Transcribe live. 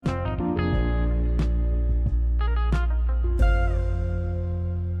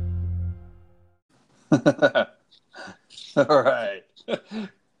All right. Can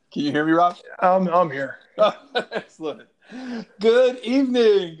you hear me, Rob? I'm here. Excellent. Good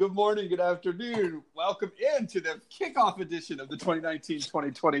evening, good morning, good afternoon. Welcome into the kickoff edition of the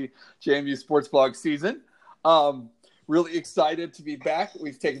 2019-2020 JMU Sports Blog season. Really excited to be back.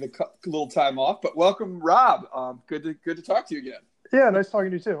 We've taken a little time off, but welcome, Rob. Good to talk to you again. Yeah, nice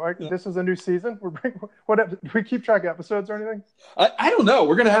talking to you too. This is a new season. Do we keep track of episodes or anything? I don't know.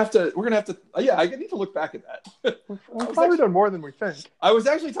 We're gonna have to. Yeah, I need to look back at that. We've probably done more than we think. I was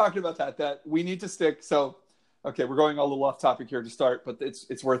actually talking about that we need to stick. So, okay, we're going a little off topic here to start, but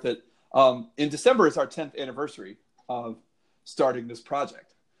it's worth it. In December is our 10th anniversary of starting this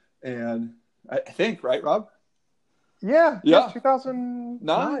project, and I think, right, Rob? Yeah,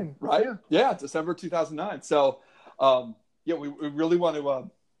 2009, right? Yeah, December 2009. So, we really want to,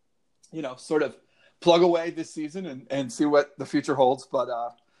 sort of plug away this season and see what the future holds. But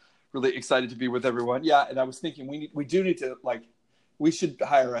really excited to be with everyone. Yeah, and I was thinking we do need to we should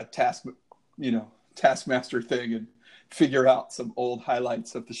hire a taskmaster thing and figure out some old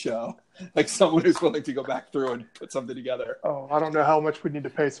highlights of the show, like someone who's willing to go back through and put something together. Oh, I don't know how much we need to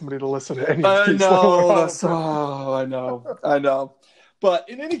pay somebody to listen to any of these. I know. But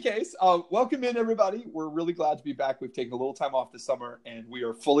in any case, welcome in, everybody. We're really glad to be back. We've taken a little time off this summer, and we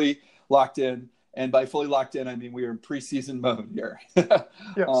are fully locked in. And by fully locked in, I mean we are in preseason mode here.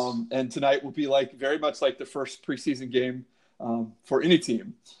 Yes. And tonight will be very much like the first preseason game for any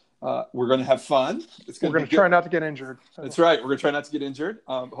team. We're going to have fun. We're going to try not to get injured. That's right. We're going to try not to get injured.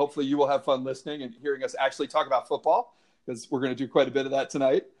 Hopefully you will have fun listening and hearing us actually talk about football, because we're going to do quite a bit of that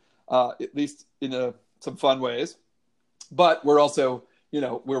tonight, at least in some fun ways. But we're also,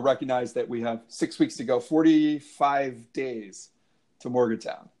 we're recognized that we have 6 weeks to go, 45 days to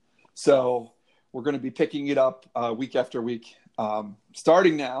Morgantown. So we're going to be picking it up week after week,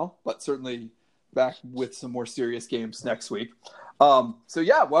 starting now, but certainly back with some more serious games next week.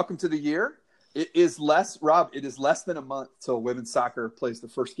 Welcome to the year. It is less than a month till women's soccer plays the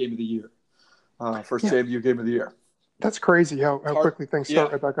first game of the year, JMU game of the year. That's crazy how quickly things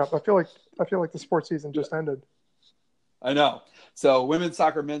start right back up. I feel like the sports season just ended. I know. So women's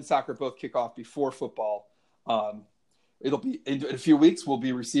soccer, men's soccer both kick off before football. It'll be in a few weeks. We'll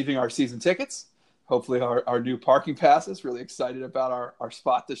be receiving our season tickets. Hopefully our new parking passes. Really excited about our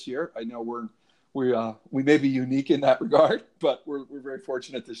spot this year. I know we may be unique in that regard, but we're very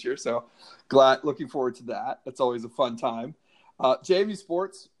fortunate this year. So looking forward to that. It's always a fun time. JMU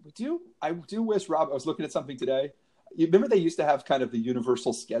Sports, I do wish, Rob, I was looking at something today. You remember they used to have kind of the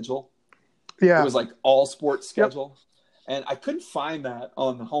universal schedule? Yeah. It was like all sports schedule. Yep. And I couldn't find that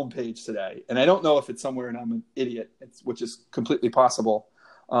on the homepage today. And I don't know if it's somewhere and I'm an idiot, which is completely possible.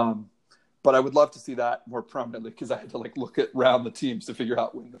 But I would love to see that more prominently, because I had to look around the teams to figure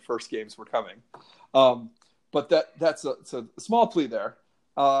out when the first games were coming. But that's a small plea there.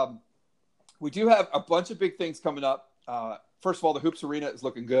 We do have a bunch of big things coming up. First of all, the Hoops Arena is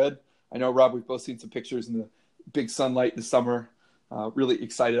looking good. I know, Rob, we've both seen some pictures in the big sunlight this summer. Really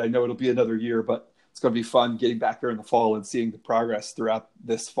excited. I know it'll be another year, but it's going to be fun getting back there in the fall and seeing the progress throughout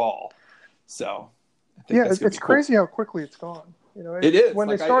this fall. So, I think it's crazy how quickly it's gone. It is. When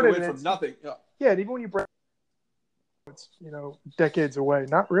they started, it went from nothing. Yeah, and even when you break, it's decades away.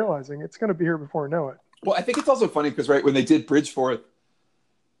 Not realizing it's going to be here before I know it. Well, I think it's also funny because when they did Bridgeforth,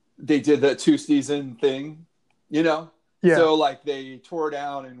 they did the 2-season thing. Yeah. So they tore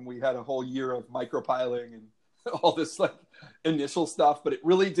down, and we had a whole year of micropiling and all this initial stuff, but it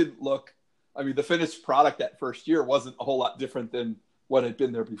really didn't look. I mean, the finished product that first year wasn't a whole lot different than what had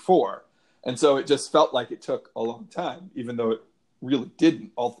been there before. And so it just felt like it took a long time, even though it really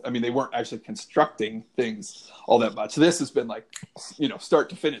didn't. They weren't actually constructing things all that much. So this has been start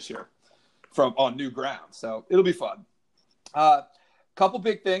to finish here on new ground. So it'll be fun. Couple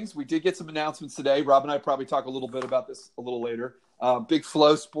big things. We did get some announcements today. Rob and I probably talk a little bit about this a little later. Big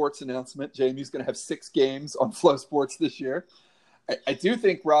Flow Sports announcement. JMU's going to have 6 games on Flow Sports this year. I do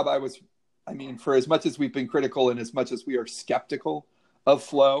think, Rob, for as much as we've been critical and as much as we are skeptical of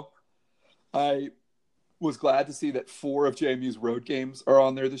Flow, I was glad to see that 4 of JMU's road games are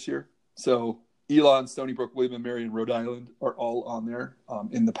on there this year. So Elon, Stony Brook, William & Mary, and Rhode Island are all on there.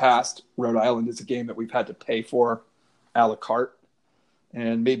 In the past, Rhode Island is a game that we've had to pay for a la carte,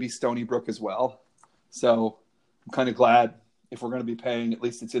 and maybe Stony Brook as well. So I'm kind of glad if we're going to be paying, at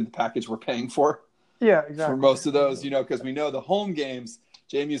least it's in the package we're paying for. Yeah, exactly. For most of those, because we know the home games,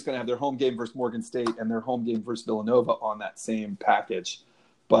 JMU is going to have their home game versus Morgan State and their home game versus Villanova on that same package.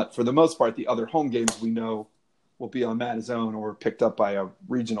 But for the most part, the other home games we know will be on Madison or picked up by a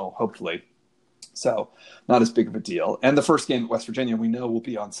regional, hopefully. So not as big of a deal. And the first game at West Virginia we know will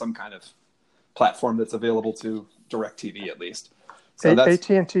be on some kind of platform that's available to DirecTV at least. So that's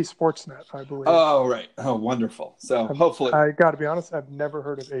AT&T Sportsnet, I believe. Oh, right. Oh, wonderful. So hopefully, I got to be honest, I've never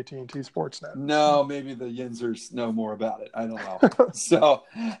heard of AT&T Sportsnet. No, maybe the Yinzers know more about it. I don't know. So,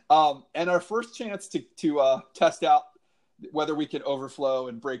 and our first chance to test out whether we can overflow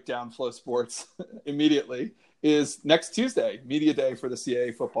and break down Flow Sports immediately is next Tuesday. Media Day for the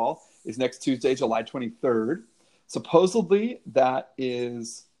CAA football is next Tuesday, July 23rd. Supposedly, that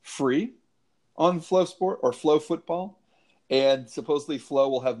is free on Flow Sport or Flow Football. And supposedly Flow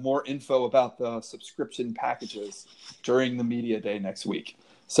will have more info about the subscription packages during the media day next week.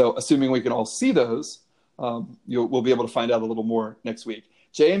 So assuming we can all see those, we'll be able to find out a little more next week.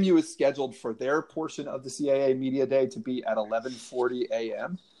 JMU is scheduled for their portion of the CAA media day to be at 11:40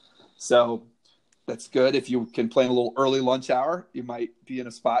 a.m. So that's good. If you can plan a little early lunch hour, you might be in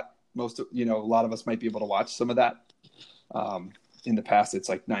a spot. A lot of us might be able to watch some of that. In the past, it's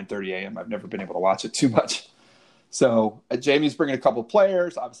like 9:30 a.m. I've never been able to watch it too much. So JMU's bringing a couple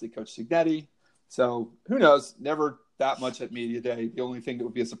players, obviously Coach Signetti. So who knows? Never that much at media day. The only thing that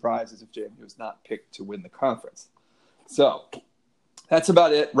would be a surprise is if JMU is not picked to win the conference. So that's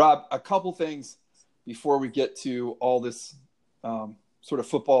about it. Rob, a couple things before we get to all this sort of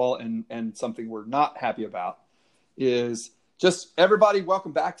football and something we're not happy about is just everybody,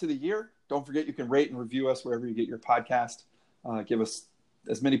 welcome back to the year. Don't forget you can rate and review us wherever you get your podcast. Give us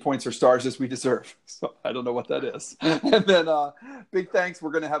as many points or stars as we deserve. So I don't know what that is. And then big thanks.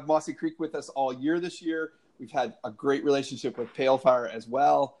 We're going to have Mossy Creek with us all year this year. We've had a great relationship with Pale Fire as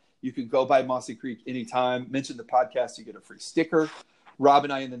well. You can go by Mossy Creek anytime. Mention the podcast, you get a free sticker. Rob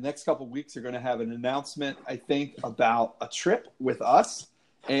and I in the next couple of weeks are going to have an announcement, I think, about a trip with us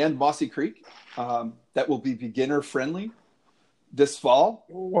and Mossy Creek that will be beginner friendly this fall.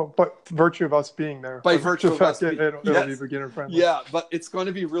 Well, but virtue of us being there. By virtue of us it'll be beginner friendly. Yeah, but it's going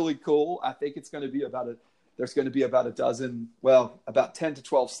to be really cool. I think it's going to be there's going to be about about 10 to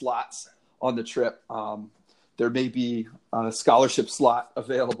 12 slots on the trip. There may be a scholarship slot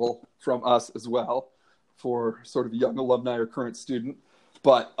available from us as well for sort of a young alumni or current student.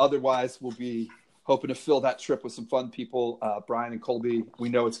 But otherwise, we'll be hoping to fill that trip with some fun people. Brian and Colby, we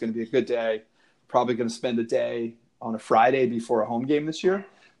know it's going to be a good day. Probably going to spend a day on a Friday before a home game this year.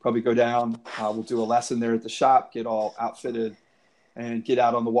 Probably go down. We'll do a lesson there at the shop, get all outfitted, and get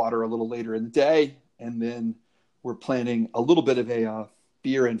out on the water a little later in the day. And then we're planning a little bit of a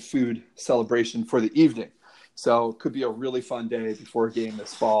beer and food celebration for the evening. So it could be a really fun day before a game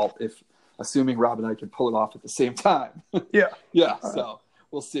this fall, assuming Rob and I can pull it off at the same time. Yeah. So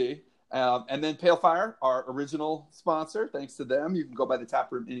we'll see. And then Pale Fire, our original sponsor, thanks to them, you can go by the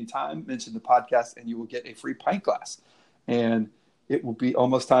tap room anytime, mention the podcast, and you will get a free pint glass. And it will be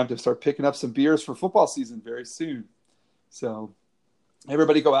almost time to start picking up some beers for football season very soon. So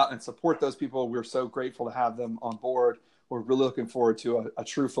everybody go out and support those people. We're so grateful to have them on board. We're really looking forward to a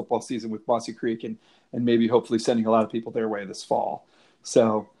true football season with Mossy Creek and maybe hopefully sending a lot of people their way this fall.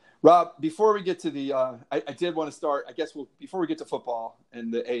 So Rob, before we get to the, I did want to start, I guess before we get to football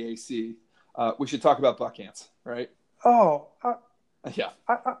and the AAC, we should talk about Buckhands, right? Oh, yeah.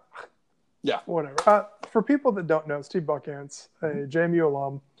 Yeah. Whatever. For people that don't know, Steve Buckhands, a JMU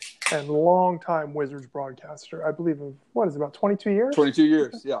alum and longtime Wizards broadcaster, I believe about 22 years? 22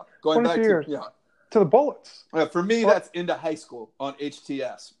 years, yeah. Going back to the Bullets. For me, that's into high school on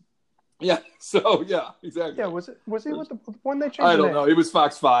HTS. Yeah. So yeah, exactly. Yeah. Was he with when they changed? I don't know. He was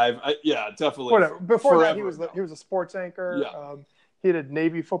Fox 5. Yeah, definitely. Whatever. Before that, he was a sports anchor. Yeah. He did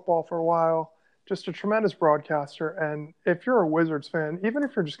Navy football for a while. Just a tremendous broadcaster. And if you're a Wizards fan, even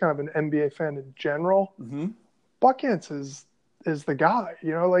if you're just kind of an NBA fan in general, Buckhands is the guy.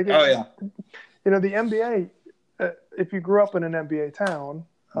 You know, like the NBA. If you grew up in an NBA town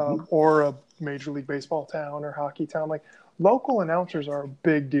or a Major League Baseball town or hockey town, like, local announcers are a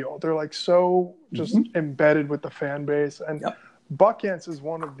big deal. They're like so just embedded with the fan base. And Buckhands is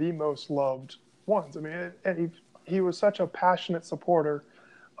one of the most loved ones. I mean, and he was such a passionate supporter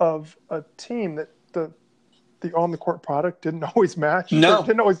of a team that the on-the-court product didn't always match. No.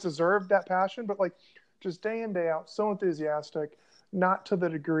 Didn't always deserve that passion. But, like, just day in, day out, so enthusiastic, not to the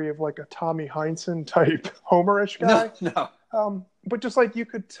degree of, like, a Tommy Heinsohn type homerish guy. No. But just, like, you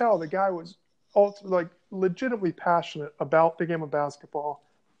could tell the guy was legitimately passionate about the game of basketball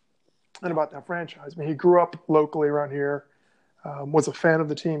and about that franchise. I mean, he grew up locally around here, was a fan of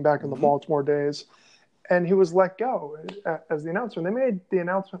the team back in the Baltimore days, and he was let go as the announcer. And they made the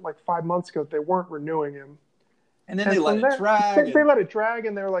announcement like 5 months ago that they weren't renewing him. And then they let it drag. They let it drag,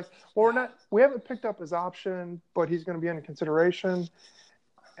 and they're like, well, we haven't picked up his option, but he's going to be under consideration.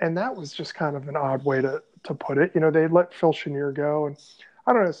 And that was just kind of an odd way to put it. You know, they let Phil Chenier go, and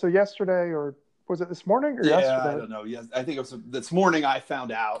I don't know. So yesterday or Was it this morning or yesterday? I don't know. Yes, I think it was this morning. I found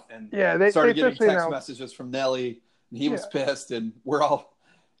out and they started getting text messages from Nelly, and he was pissed, and we're all.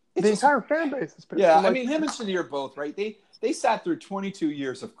 The entire fan base is pissed. Yeah, I mean, him and Chenier both, right? They sat through 22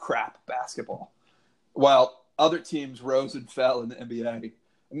 years of crap basketball, while other teams rose and fell in the NBA. I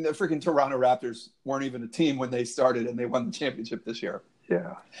mean, the freaking Toronto Raptors weren't even a team when they started, and they won the championship this year.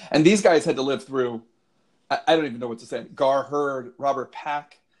 Yeah. And these guys had to live through, I don't even know what to say, Gar Hurd, Robert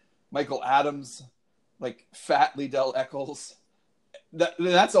Pack, Michael Adams, like fat Liddell Eccles.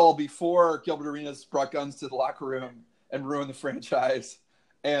 That's all before Gilbert Arenas brought guns to the locker room and ruined the franchise.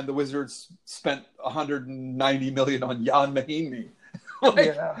 And the Wizards spent $190 million on Jan Mahinmi.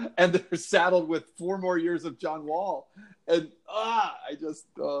 And they're saddled with 4 more years of John Wall. And I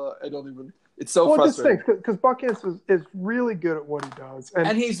don't even. It's so frustrating. Because Buckhanson is really good at what he does,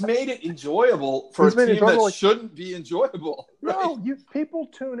 and he's made it enjoyable for a team that shouldn't be enjoyable. Right? No, people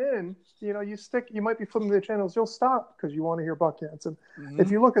tune in. You know, you might be flipping the channels. You'll stop because you want to hear Buckhanson. Mm-hmm. If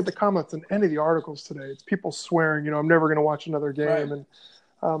you look at the comments in any of the articles today, it's people swearing. You know, I'm never going to watch another game. Right. And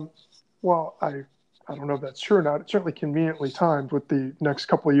I don't know if that's true or not. It's certainly conveniently timed with the next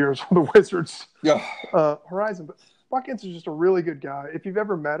couple of years for the Wizards' horizon. But Buckhanson is just a really good guy. If you've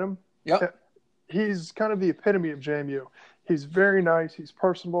ever met him, he's kind of the epitome of JMU. He's very nice. He's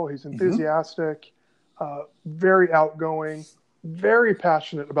personable. He's enthusiastic, very outgoing, very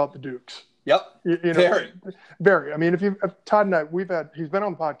passionate about the Dukes. Yep. Very. I mean, if Todd and I, he's been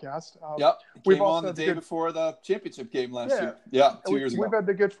on the podcast. He came on the day before the championship game last year. Yeah, 2 years ago. We've had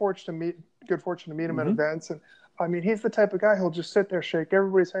the good fortune to meet him at events. And I mean, he's the type of guy who'll just sit there, shake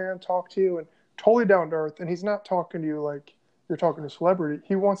everybody's hand, talk to you, and totally down to earth. And he's not talking to you like you're talking to a celebrity.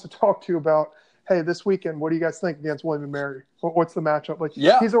 He wants to talk to you about, hey, this weekend, what do you guys think against William and Mary? What's the matchup? Like,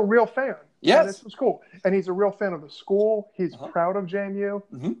 he's a real fan. Yes. This was cool. And he's a real fan of the school. He's proud of JMU.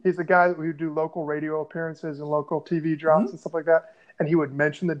 Mm-hmm. He's a guy who would do local radio appearances and local TV drops and stuff like that. And he would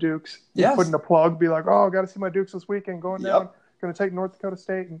mention the Dukes. He'd put in a plug, be like, oh, I got to see my Dukes this weekend, going down, going to take North Dakota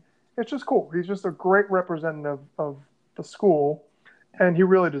State. And it's just cool. He's just a great representative of the school, and he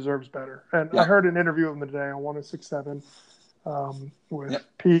really deserves better. And I heard an interview of him today on 106.7 with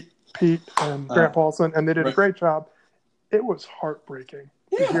Pete and Grant Paulson, and they did a great job. It was heartbreaking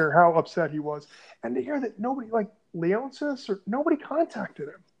to hear how upset he was, and to hear that nobody, like Leonsis, or nobody contacted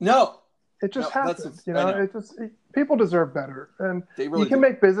him. No, it just happens. People deserve better, and you can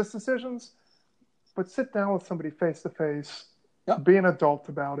make business decisions, but sit down with somebody face to face, be an adult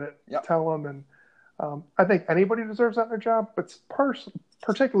about it, tell them, and I think anybody deserves that in their job, but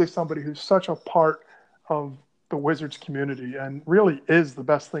particularly somebody who's such a part of the Wizards community and really is the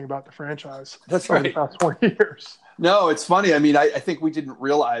best thing about the franchise. That's right. The past 20 years. No, it's funny. I mean, I think we didn't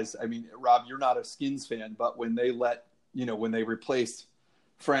realize. I mean, Rob, you're not a Skins fan, but when they when they replaced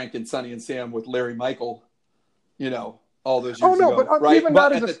Frank and Sonny and Sam with Larry Michael, all those years ago. But even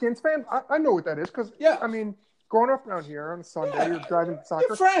not as a Skins fan, I know what that is because I mean, growing up around here on a Sunday, you're driving to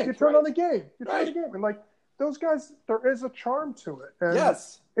soccer, you turn on the game, and like those guys, there is a charm to it. And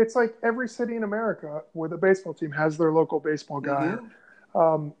it's like every city in America with a baseball team has their local baseball guy.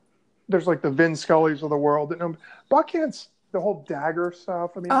 Mm-hmm. There's like the Vin Scullys of the world. And Buckhanson, the whole dagger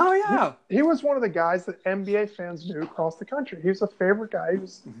stuff. I mean, he was one of the guys that NBA fans knew across the country. He was a favorite guy.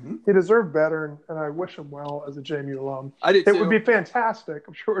 He deserved better, and I wish him well as a JMU alum. It would be fantastic.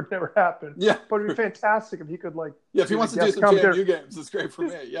 I'm sure it would never happen. Yeah, but it'd be fantastic if he could if he wants to do some JMU games, it's great for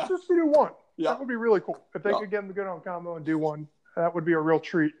me. Yeah, just to do one. Yeah, that would be really cool if they could get him to go on combo and do one. That would be a real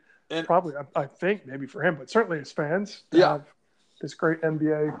treat. And probably, I think, maybe for him, but certainly as fans to have this great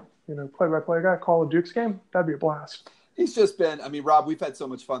NBA, play-by-play guy call a Dukes game. That'd be a blast. He's just been. I mean, Rob, we've had so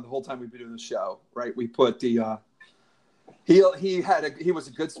much fun the whole time we've been doing the show. Right? We put the. He was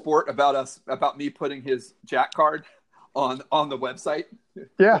a good sport about me putting his Jack card on the website.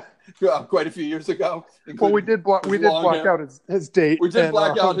 Yeah. Quite a few years ago. Well, we did block out his date. We did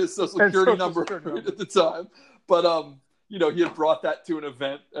black out his social security number at the time, but he had brought that to an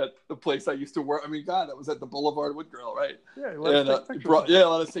event at the place I used to work. I mean, God, that was at the Boulevard Wood Grill, right? Yeah, let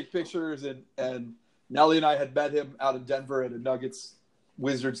us take pictures. And Nelly and I had met him out in Denver at a Nuggets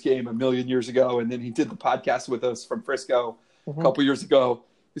Wizards game a million years ago, and then he did the podcast with us from Frisco a couple years ago.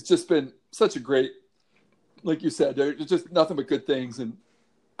 It's just been such a great, like you said, there's just nothing but good things, and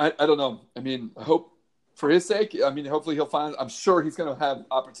I don't know. I mean, I hope for his sake. I mean, hopefully he'll find. I'm sure he's going to have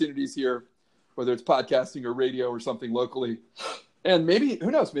opportunities here, whether it's podcasting or radio or something locally. And maybe, who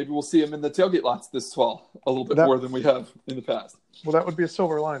knows, maybe we'll see him in the tailgate lots this fall a little bit more than we have in the past. Well, that would be a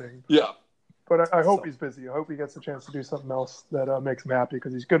silver lining. Yeah. But I hope he's busy. I hope he gets a chance to do something else that makes him happy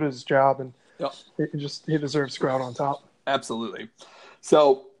because he's good at his job and he deserves to go out on top. Absolutely.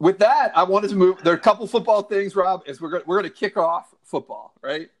 So with that, I wanted to move. There are a couple football things, Rob, as we're going to kick off football,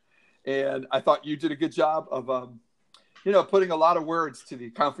 right? And I thought you did a good job of, putting a lot of words to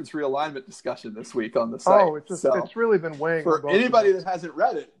the conference realignment discussion this week on the site. Oh, it's really been weighing. For anybody that hasn't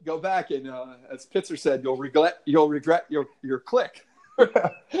read it, go back and, as Pitzer said, you'll regret your click.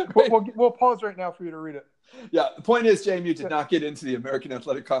 We'll pause right now for you to read it. Yeah, the point is, JMU did not get into the American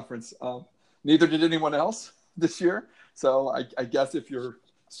Athletic Conference. Neither did anyone else this year. So I guess if you're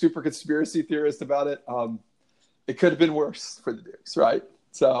super conspiracy theorist about it, it could have been worse for the Dukes, right?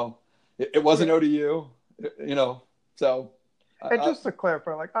 So it wasn't ODU, So, and just to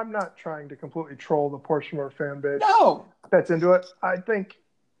clarify, I'm not trying to completely troll the portion of our fan base no, that's into it. I think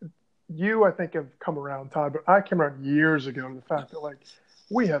have come around, Todd, but I came around years ago to the fact that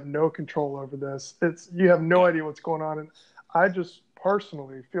we have no control over this. You have no idea what's going on, and I just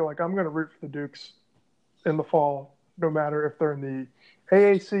personally feel like I'm going to root for the Dukes in the fall, no matter if they're in the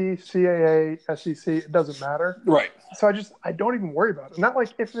AAC, CAA, SEC. It doesn't matter. Right. So I don't even worry about it. Not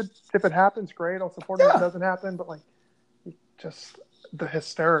if it happens, great. I'll support it. If it doesn't happen, but just the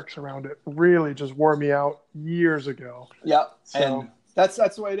hysterics around it really just wore me out years ago. Yeah, so, and that's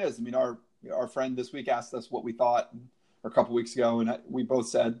the way it is. I mean, our friend this week asked us what we thought a couple weeks ago, and we both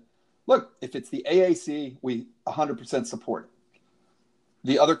said, look, if it's the AAC, we 100% support it.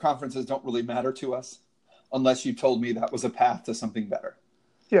 The other conferences don't really matter to us unless you told me that was a path to something better.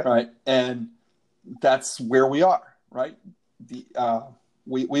 Yeah. Right. And that's where we are, right?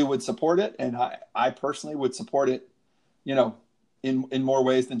 We would support it, and I personally would support it, in more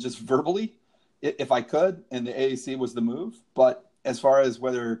ways than just verbally, if I could, and the AAC was the move. But as far as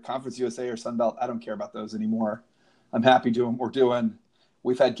whether Conference USA or Sun Belt, I don't care about those anymore. I'm happy doing what we're doing.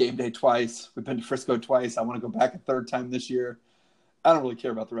 We've had game day twice. We've been to Frisco twice. I want to go back a third time this year. I don't really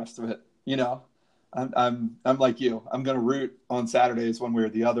care about the rest of it. I'm like you. I'm going to root on Saturdays one way or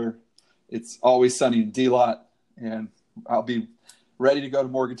the other. It's always sunny in D-Lot, and I'll be ready to go to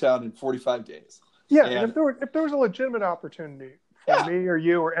Morgantown in 45 days. Yeah, and if there was a legitimate opportunity for me or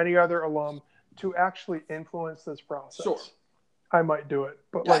you or any other alum to actually influence this process, sure, I might do it.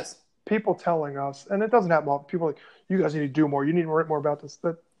 But people telling us, and it doesn't happen often, people you guys need to do more. You need to write more about this.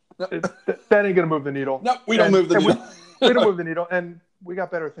 That ain't going to move the needle. No, we don't move the needle. We don't move the needle, and we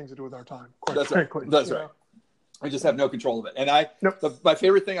got better things to do with our time, quite frankly. That's right. I just have no control of it. And my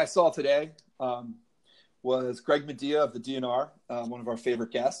favorite thing I saw today was Greg Medea of the DNR, one of our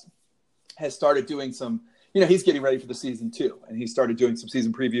favorite guests, has started doing some, he's getting ready for the season too. And he started doing some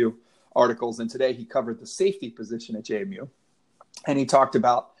season preview articles. And today he covered the safety position at JMU. And he talked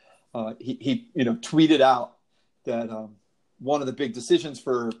about, he tweeted out that one of the big decisions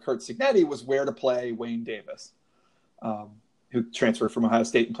for Curt Cignetti was where to play Wayne Davis, who transferred from Ohio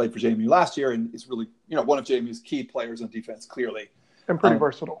State and played for JMU last year. And is really, one of JMU's key players on defense, clearly. And pretty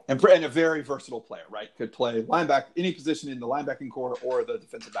versatile. And a very versatile player, right? Could play linebacker, any position in the linebacking core or the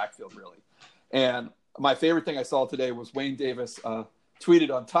defensive backfield, really. And my favorite thing I saw today was Wayne Davis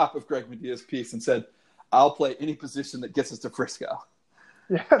tweeted on top of Greg Medea's piece and said, "I'll play any position that gets us to Frisco."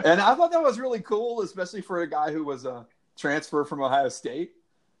 Yeah. And I thought that was really cool, especially for a guy who was a transfer from Ohio State,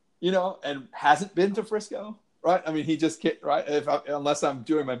 and hasn't been to Frisco, right? I mean, he just can't, right? Unless I'm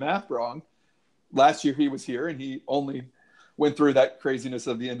doing my math wrong, last year he was here and he only went through that craziness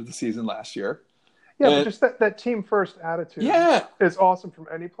of the end of the season last year. Yeah, but just that team first attitude is awesome from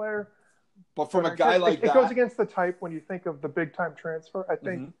any player. But from a guy like that. It goes against the type when you think of the big time transfer. I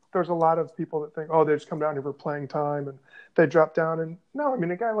think there's a lot of people that think, they just come down here for playing time and they drop down. And no, I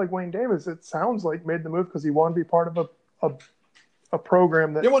mean, a guy like Wayne Davis, it sounds like made the move because he wanted to be part of a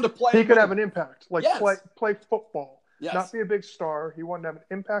program that he could have an impact, play football. Yes. Not be a big star. He wanted to have an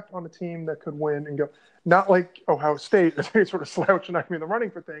impact on a team that could win and go. Not like Ohio State, sort of slouch and not going to be in the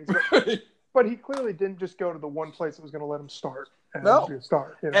running for things. But he clearly didn't just go to the one place that was going to let him start and be a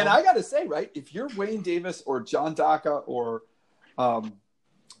star. And I got to say, right, if you're Wayne Davis or John Daka or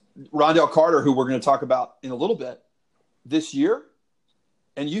Rondell Carter, who we're going to talk about in a little bit this year,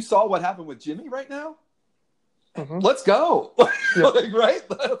 and you saw what happened with Jimmy right now, let's go. Right?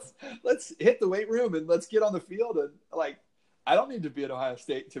 Let's hit the weight room and let's get on the field. And I don't need to be at Ohio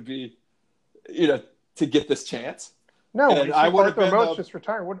State to be, to get this chance. No, and I would have been. Arthur Moats just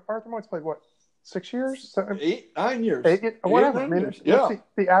retired. Arthur Moats played 6 years? 8, 9 years. Whatever. I mean,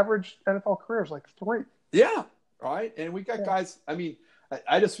 the average NFL career is 3. Yeah. Right. And we got guys. I mean,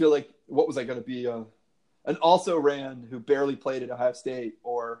 I just feel like what was I going to be? An also ran who barely played at Ohio State,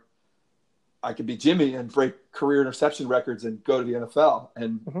 or I could be Jimmy and break career interception records and go to the NFL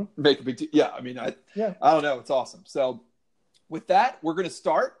and make a big deal. Yeah. I mean, I don't know. It's awesome. So with that, we're going to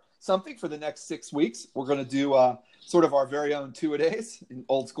start. something for the next 6 weeks. We're going to do sort of our very own two-a-days in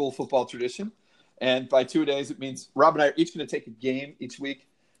old school football tradition. And by two-a-days, it means Rob and I are each going to take a game each week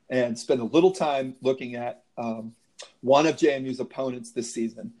and spend a little time looking at one of JMU's opponents this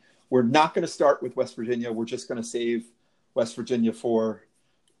season. We're not going to start with West Virginia. We're just going to save West Virginia for,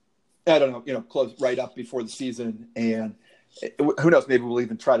 I don't know, close right up before the season. And who knows, maybe we'll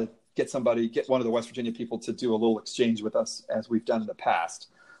even try to get one of the West Virginia people to do a little exchange with us as we've done in the past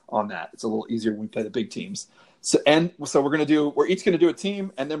on that. It's a little easier when we play the big teams. So we're each going to do a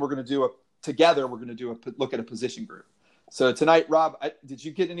team, and then we're going to do a look at a position group. So tonight, Rob, did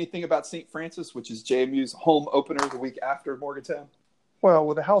you get anything about St. Francis, which is JMU's home opener the week after Morgantown? Well,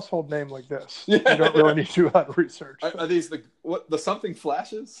 with a household name like this, you don't really need to do a lot of research. Are these the something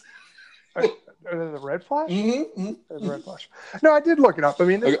flashes? Are they the red flash? Mm-hmm. The red flash. No, I did look it up. I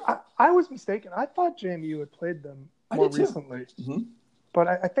mean, I was mistaken. I thought JMU had played them more recently. Mm-hmm. But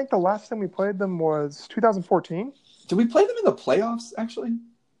I think the last time we played them was 2014. Did we play them in the playoffs, actually?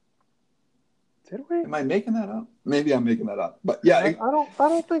 Did we? Am I making that up? Maybe I'm making that up. But yeah, I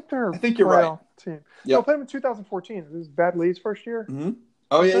don't think they're. I think you're right. Team. Yep. No, played them in 2014. It was Bad Lee's first year. Mm-hmm.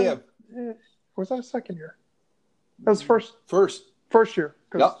 Oh yeah. Was that a second year? That was first year.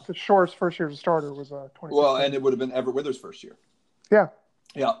 Because the Shore's first year as a starter was 2016. Well, and it would have been Everett Withers' first year. Yeah.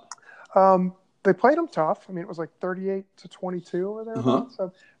 Yeah. They played them tough. I mean, it was like 38-22 over there. Uh-huh.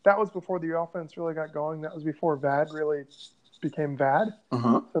 So that was before the offense really got going. That was before VAD really became VAD.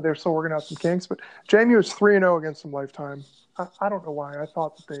 Uh-huh. So they're still working out some kinks. But JMU is 3-0 against them lifetime. I don't know why. I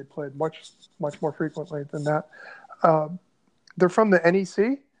thought that they had played much more frequently than that. They're from the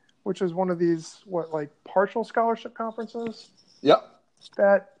NEC, which is one of these, partial scholarship conferences? Yep.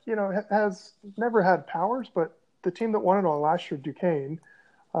 That, has never had powers, but the team that won it all last year, Duquesne,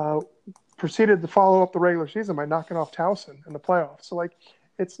 proceeded to follow up the regular season by knocking off Towson in the playoffs. So,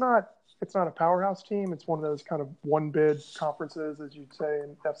 it's not a powerhouse team. It's one of those kind of one-bid conferences, as you'd say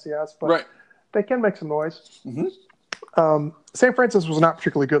in FCS, but they can make some noise. Mm-hmm. St. Francis was not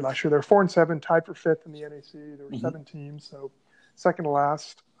particularly good last year. They're 4-7, tied for fifth in the NAC. There were 7 teams, so second to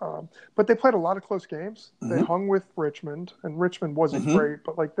last. But they played a lot of close games. Mm-hmm. They hung with Richmond, and Richmond wasn't great,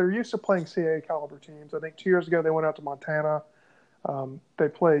 but they're used to playing CAA caliber teams. I think 2 years ago they went out to Montana. They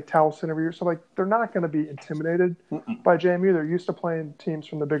play Towson every year, so they're not going to be intimidated by JMU. They're used to playing teams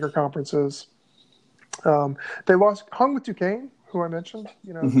from the bigger conferences. They hung with Duquesne, who I mentioned.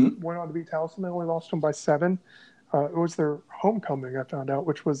 Went on to beat Towson. They only lost them by 7. It was their homecoming, I found out,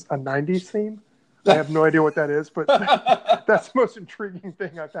 which was a 90s theme. I have no idea what that is, but that's the most intriguing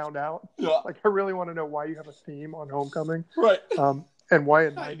thing I found out. Yeah. I really want to know why you have a theme on homecoming. Right. And why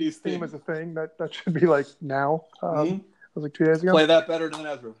a 90s theme is a thing. That should be now. It was 2 days ago. Play that better than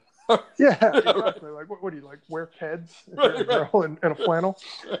Ezra. Yeah, exactly. What do you wear Keds girl in a flannel?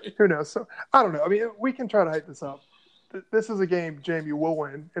 Right. Who knows? So I don't know. I mean, we can try to hype this up. This is a game JMU will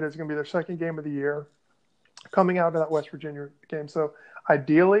win. It is going to be their second game of the year, coming out of that West Virginia game. So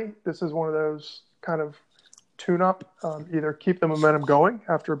ideally, this is one of those kind of tune-up, either keep the momentum going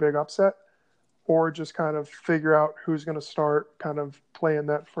after a big upset, or just kind of figure out who's going to start kind of playing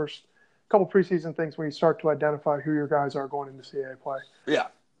that first couple preseason things when you start to identify who your guys are going into CAA play. Yeah.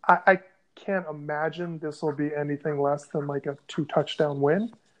 I can't imagine this will be anything less than a 2-touchdown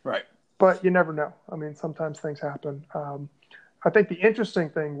win. Right. But you never know. I mean, sometimes things happen. I think the interesting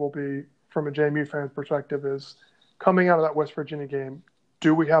thing will be, from a JMU fan's perspective, is coming out of that West Virginia game,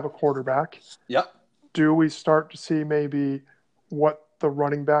 do we have a quarterback? Yep. Do we start to see maybe what the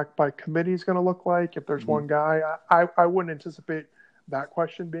running back by committee is going to look like? If there's one guy, I wouldn't anticipate that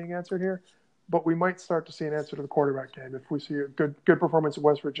question being answered here, but we might start to see an answer to the quarterback game if we see a good performance at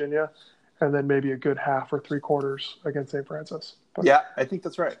West Virginia, and then maybe a good half or 3 quarters against St. Francis. But, yeah, I think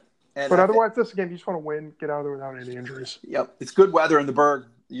that's right. But otherwise, this game, you just want to win, get out of there without any injuries. Yep. It's good weather in the Berg.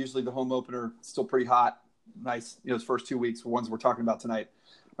 Usually the home opener, still pretty hot. Nice. Those first 2 weeks, the ones we're talking about tonight,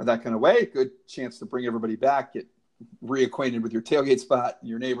 are that kind of way. Good chance to bring everybody back, get reacquainted with your tailgate spot,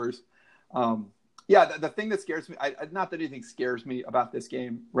 your neighbors. The thing that scares me, not that anything scares me about this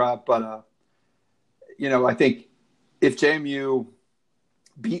game, Rob, but, I think if JMU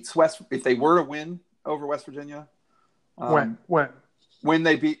beats if they were to win over West Virginia. When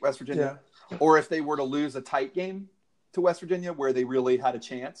they beat West Virginia, or if they were to lose a tight game to West Virginia where they really had a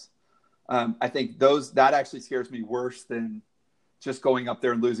chance, I think that actually scares me worse than just going up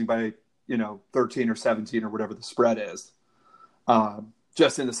there and losing by, 13 or 17 or whatever the spread is.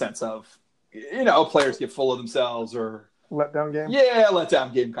 Just in the sense of, players get full of themselves or letdown game. Yeah,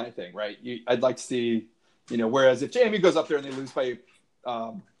 letdown game kind of thing, right? I'd like to see, whereas if JMU goes up there and they lose by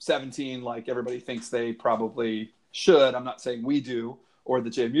 17, like everybody thinks they probably should, I'm not saying we do, or the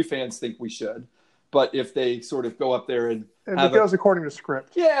JMU fans think we should. But if they sort of go up there and it goes according to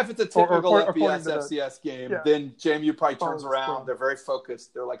script. Yeah, if it's a typical FBS FCS game, then JMU probably turns around. They're very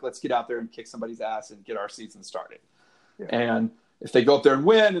focused. They're like, let's get out there and kick somebody's ass and get our season started. Yeah. And if they go up there and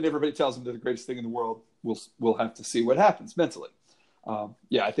win and everybody tells them they're the greatest thing in the world, we'll have to see what happens mentally.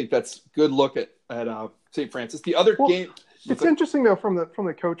 I think that's a good look at St. Francis. The other game. It's interesting though from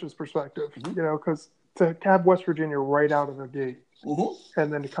the coach's perspective, because to have West Virginia right out of the gate,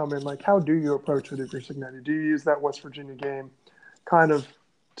 and then to come in, like, how do you approach it if you're Cignetti? Do you use that West Virginia game kind of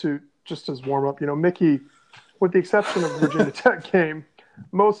to just as warm up? Mickey, with the exception of the Virginia Tech game,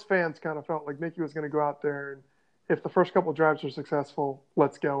 most fans kind of felt like Mickey was going to go out there and if the first couple of drives are successful,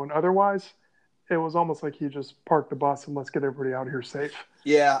 let's go. And otherwise, it was almost like he just parked the bus and let's get everybody out of here safe.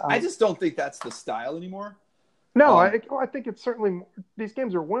 Yeah, I just don't think that's the style anymore. No, I think it's certainly – these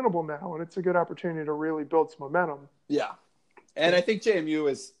games are winnable now, and it's a good opportunity to really build some momentum. Yeah. And I think JMU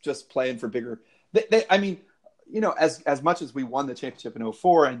is just playing for bigger as much as we won the championship in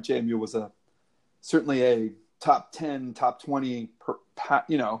 2004 and JMU was certainly a top 10, top 20,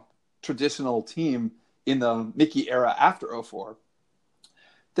 traditional team in the Mickey era after 2004,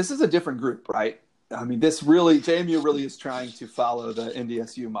 this is a different group, right? I mean, JMU really is trying to follow the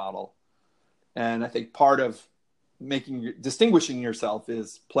NDSU model. And I think part of distinguishing yourself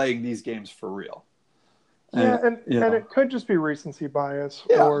is playing these games for real. And it could just be recency bias,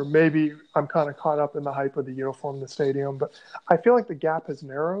 or maybe I'm kind of caught up in the hype of the uniform in the stadium. But I feel like the gap has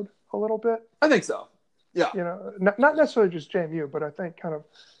narrowed a little bit. I think so. Yeah. Not necessarily just JMU, but I think kind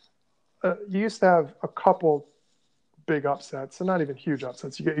of you used to have a couple big upsets, and not even huge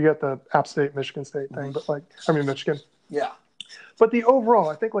upsets. You get the App State, Michigan State thing, but Michigan. Yeah. But the overall,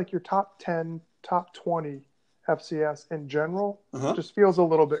 I think like your top 10, top 20 FCS in general just feels a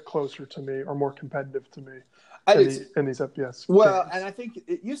little bit closer to me or more competitive to me in these FBS Well, games. And I think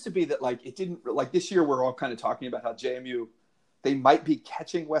it used to be that it didn't – this year we're all kind of talking about how JMU, they might be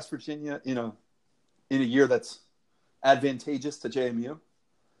catching West Virginia in a year that's advantageous to JMU.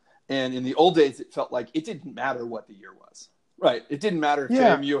 And in the old days, it felt like it didn't matter what the year was. Right. It didn't matter if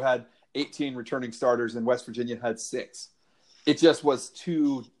JMU had 18 returning starters and West Virginia had 6. It just was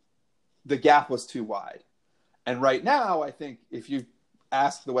the gap was too wide. And right now, I think if you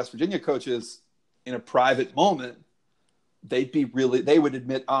ask the West Virginia coaches in a private moment, they would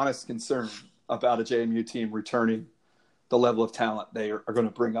admit honest concern about a JMU team returning the level of talent they are going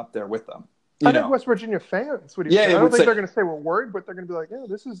to bring up there with them. I think West Virginia fans would. I don't think they're going to say we're worried, but they're going to be like, "Yeah,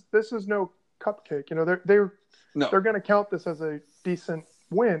 this is no cupcake." They're going to count this as a decent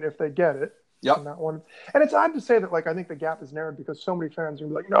win if they get it. Yep. And it's odd to say that, I think the gap is narrowed because so many fans are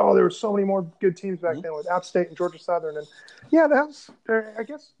going to be like, "No, there were so many more good teams back then with App State and Georgia Southern." And I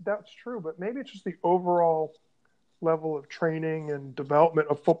guess that's true, but maybe it's just the overall level of training and development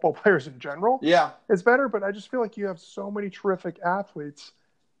of football players in general. Yeah, it's better, but I just feel like you have so many terrific athletes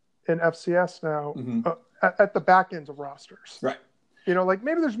in FCS now at the back ends of rosters. Right.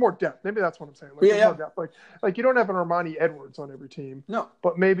 Maybe there's more depth. Maybe that's what I'm saying. There's more depth. Like you don't have an Armani Edwards on every team. No.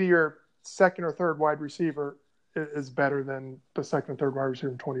 But maybe your second or third wide receiver is better than the second or third wide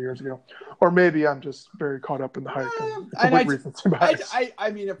receiver 20 years ago. Or maybe I'm just very caught up in the hype.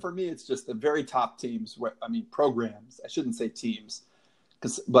 I mean, for me, it's just the very top teams. Programs. I shouldn't say teams.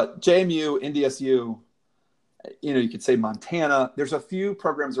 But JMU, NDSU, you could say Montana. There's a few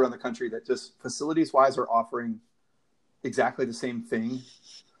programs around the country that just facilities-wise are offering exactly the same thing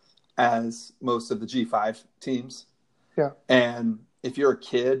as most of the G5 teams. Yeah. And if you're a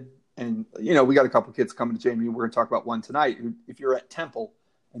kid, and we got a couple kids coming to JMU. We're going to talk about one tonight. If you're at Temple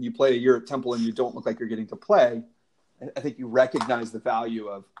and you play a year at Temple and you don't look like you're getting to play, I think you recognize the value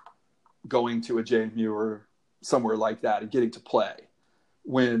of going to a JMU or somewhere like that and getting to play.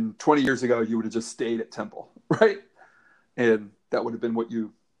 When 20 years ago you would have just stayed at Temple, right? And that would have been what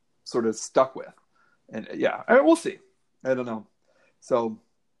you sort of stuck with. And we'll see. I don't know. So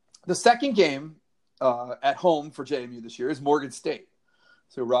the second game at home for JMU this year is Morgan State.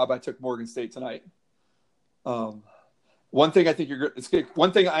 So Rob, I took Morgan State tonight. One thing I think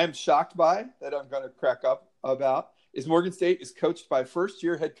one thing I am shocked by that I'm going to crack up about is Morgan State is coached by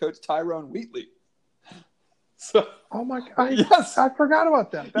first-year head coach Tyrone Wheatley. So, oh my God! Yes, I forgot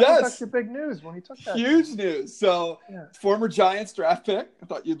about that. That was actually big news when he took that. Huge news. So, former Giants draft pick. I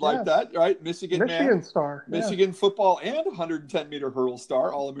thought you'd like that, right? Michigan star, Michigan football and 110-meter hurdle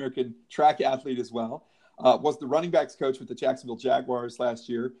star, All-American track athlete as well. Was the running backs coach with the Jacksonville Jaguars last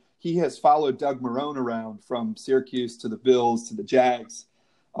year. He has followed Doug Marrone around from Syracuse to the Bills to the Jags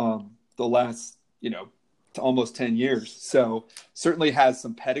the last, almost 10 years. So certainly has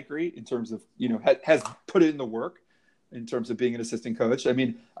some pedigree in terms of, has put in the work. in terms of being an assistant coach. I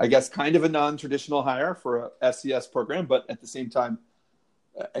mean, I guess kind of a non-traditional hire for a SCS program, but at the same time,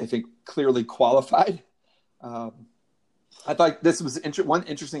 I think clearly qualified. I thought this was one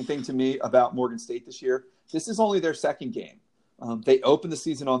interesting thing to me about Morgan State this year. This is only their second game. They opened the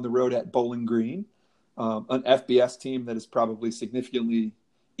season on the road at Bowling Green, an FBS team that is probably significantly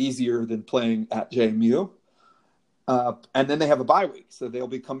easier than playing at JMU. And then they have a bye week, so they'll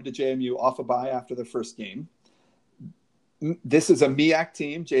be coming to JMU off a bye after their first game. This is a MEAC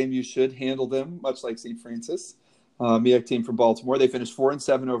team. JMU should handle them, much like St. Francis. MEAC team from Baltimore. They finished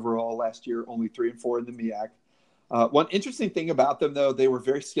 4-7 overall last year, only 3-4 in the MEAC. One interesting thing about them, though, they were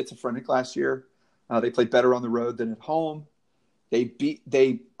very schizophrenic last year. They played better on the road than at home.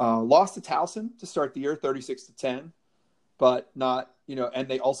 They lost to Towson to start the year, 36-10, but not, and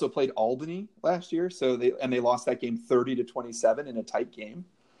they also played Albany last year. So they lost that game 30-27 in a tight game.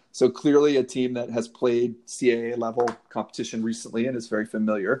 So clearly a team that has played CAA level competition recently and is very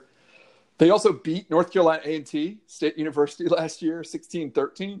familiar. They also beat North Carolina A&T State University last year,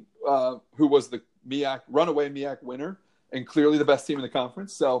 16-13, who was the runaway MEAC winner and clearly the best team in the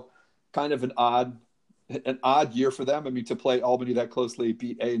conference. So kind of an odd year for them. I mean, to play Albany that closely,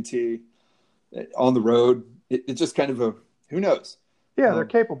 beat A&T on the road, it's just kind of who knows? Yeah, they're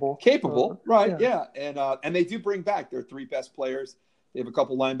capable. Right? Yeah, and they do bring back their three best players. They have a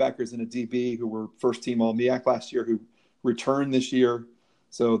couple linebackers and a DB who were first team All MEAC last year who returned this year.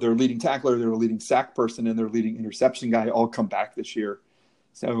 So their leading tackler, their leading sack person, and their leading interception guy all come back this year.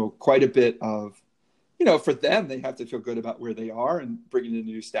 So quite a bit of, for them, they have to feel good about where they are and bringing in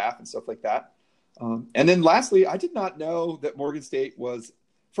new staff and stuff like that. And then lastly, I did not know that Morgan State was,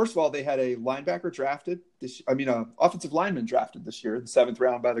 first of all, they had a linebacker drafted, offensive lineman drafted this year in the 7th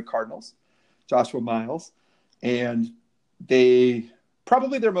round by the Cardinals, Joshua Miles. And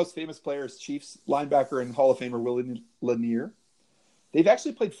probably their most famous player is Chiefs linebacker and Hall of Famer Willie Lanier. They've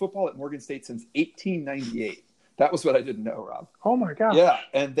actually played football at Morgan State since 1898. That was what I didn't know, Rob. Oh, my God. Yeah,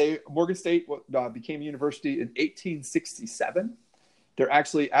 and Morgan State became a university in 1867. They're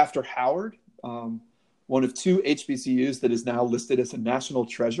actually, after Howard, one of two HBCUs that is now listed as a national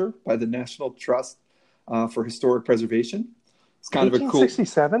treasure by the National Trust for Historic Preservation. It's kind of a cool...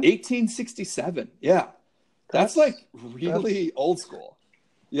 1867, yeah. That's like really old school.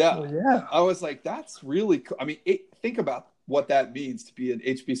 Yeah. Well, yeah. I was like, that's really cool. I mean, think about what that means to be an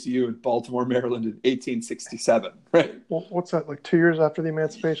HBCU in Baltimore, Maryland in 1867, right? Well, what's that, like 2 years after the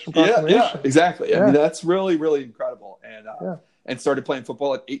Emancipation Proclamation? Yeah, exactly. Yeah. I mean, that's really, really incredible. And started playing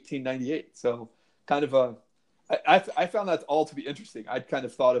football at 1898. So kind of I found that all to be interesting. I'd kind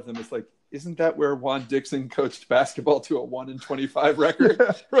of thought of them as like, isn't that where Juan Dixon coached basketball to a 1-25 record?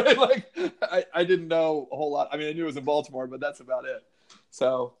 Yeah. Right? Like, I didn't know a whole lot. I mean, I knew it was in Baltimore, but that's about it.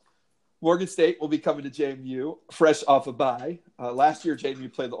 So Morgan State will be coming to JMU fresh off a bye. Last year,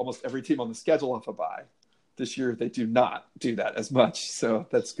 JMU played almost every team on the schedule off a bye. This year, they do not do that as much. So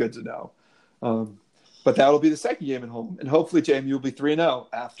that's good to know. But that'll be the second game at home. And hopefully JMU will be 3-0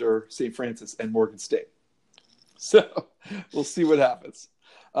 after St. Francis and Morgan State. So we'll see what happens.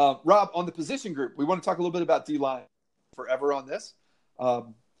 Rob, on the position group, we want to talk a little bit about D-line forever on this.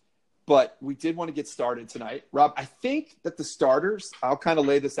 But we did want to get started tonight. Rob, I think that the starters, I'll kind of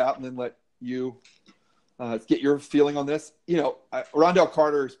lay this out and then let you get your feeling on this. Rondell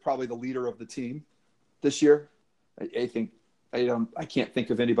Carter is probably the leader of the team this year. I can't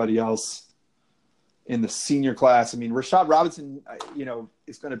think of anybody else in the senior class. I mean, Rashad Robinson,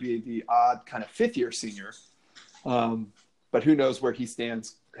 is going to be the odd kind of fifth-year senior. But who knows where he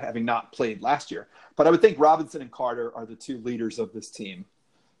stands having not played last year. But I would think Robinson and Carter are the two leaders of this team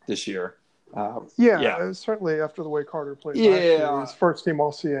this year. Certainly after the way Carter played last year. His first team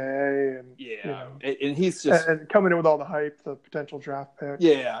All-CAA. And he's just... And coming in with all the hype, the potential draft pick.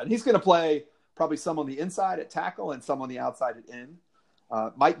 Yeah, and he's going to play probably some on the inside at tackle and some on the outside at end.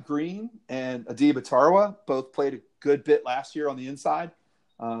 Mike Green and Adib Atarwa both played a good bit last year on the inside.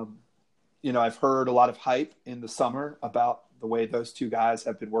 I've heard a lot of hype in the summer about the way those two guys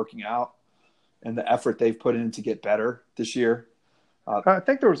have been working out and the effort they've put in to get better this year. I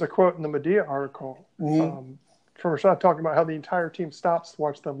think there was a quote in the Medea article from Rashad talking about how the entire team stops to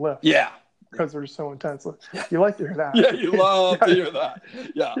watch them lift. Yeah. Because they're so intense. You like to hear that. Yeah, you love to hear that.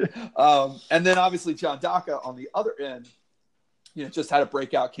 Yeah. And then obviously John Daka on the other end, just had a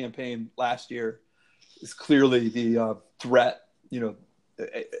breakout campaign last year, is clearly the threat,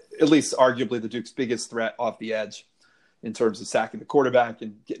 at least arguably the Duke's biggest threat off the edge in terms of sacking the quarterback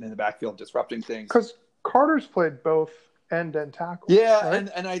and getting in the backfield, disrupting things. Because Carter's played both end and tackle. Yeah, right?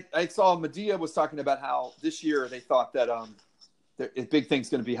 and I saw Medea was talking about how this year they thought that the big thing's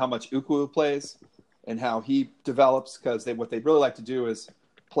going to be how much Ukwu plays. and how he develops, because what they really like to do is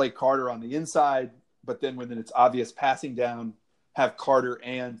play Carter on the inside, but then when it's obvious passing down, have Carter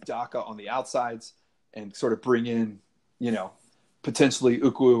and Daka on the outsides and sort of bring in, potentially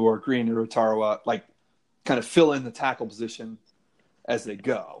Ukwu or Green or Otarawa, like kind of fill in the tackle position as they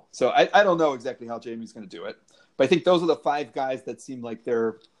go. So I don't know exactly how Jamie's going to do it, but I think those are the 5 guys that seem like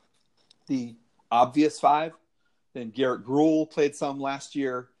they're the obvious 5. Then Garrett Gruhl played some last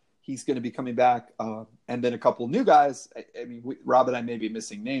year. He's going to be coming back. And then a couple of new guys. I mean, Rob and I may be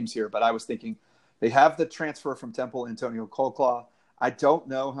missing names here, but I was thinking they have the transfer from Temple, Antonio Colclaw. I don't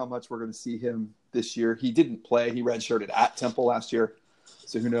know how much we're going to see him this year. He didn't play. He redshirted at Temple last year,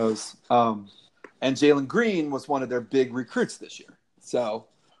 so who knows. And Jalen Green was one of their big recruits this year. So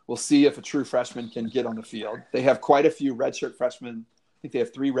we'll see if a true freshman can get on the field. They have quite a few redshirt freshmen. I think they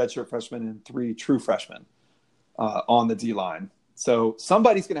have 3 redshirt freshmen and 3 true freshmen on the D-line. So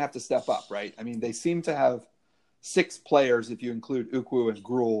somebody's going to have to step up, right? I mean, they seem to have 6 players if you include Ukwu and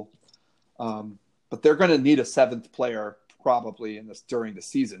Gruhl. But they're going to need a 7th player probably during the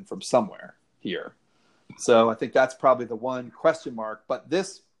season from somewhere here. So I think that's probably the one question mark. But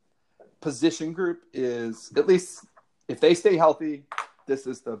this position group is, at least if they stay healthy, this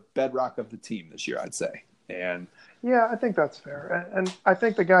is the bedrock of the team this year, I'd say. And yeah, I think that's fair. And I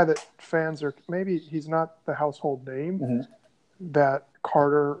think the guy that fans are, maybe he's not the household name that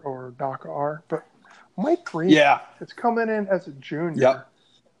Carter or Daka are, but Mike Green is coming in as a junior,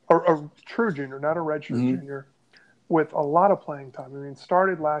 or a true junior, not a redshirt junior, with a lot of playing time. I mean,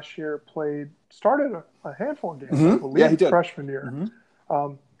 started last year, started a handful of games, I believe, he did. Freshman year.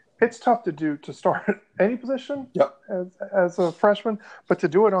 It's tough to start any position as a freshman, but to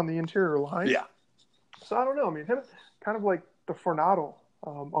do it on the interior line. Yeah. So I don't know. I mean, him, kind of like the Fornado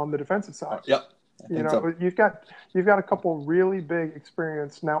on the defensive side. You've got a couple really big,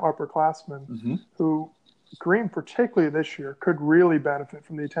 experienced now upperclassmen who Green, particularly this year, could really benefit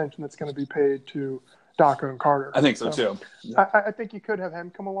from the attention that's going to be paid to Daka and Carter. I think so too. Yeah. I think you could have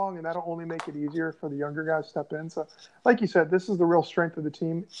him come along, and that'll only make it easier for the younger guys to step in. So, like you said, this is the real strength of the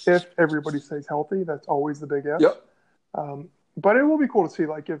team. If everybody stays healthy, that's always the big if. But it will be cool to see,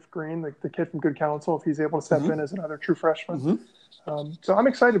 like, if Green, the kid from Good Counsel, if he's able to step in as another true freshman. So I'm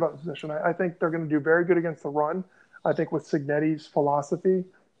excited about the position. I think they're going to do very good against the run. I think with Signetti's philosophy,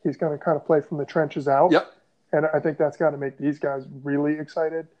 he's going to kind of play from the trenches out. And I think that's got to make these guys really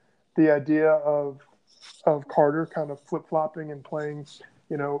excited. The idea of Carter kind of flip-flopping and playing,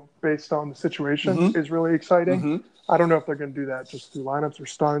 based on the situation is really exciting. I don't know if they're going to do that just through lineups or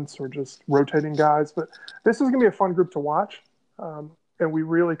stunts or just rotating guys, but this is going to be a fun group to watch. And we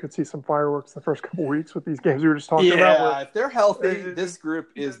really could see some fireworks the first couple of weeks with these games we were just talking about. Yeah, if they're healthy, this group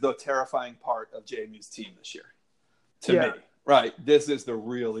is the terrifying part of JMU's team this year, to me. Right, this is the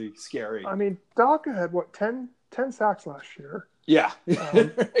really scary. I mean, Daka had, 10 sacks last year. Yeah.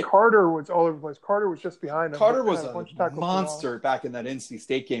 Carter was all over the place. Carter was just behind him. Carter was a monster back in that NC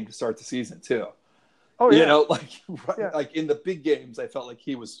State game to start the season, too. Oh, yeah. Like in the big games, I felt like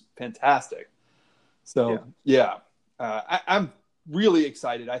he was fantastic. So, I'm really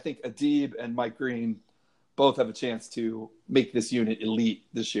excited. I think Adib and Mike Green both have a chance to make this unit elite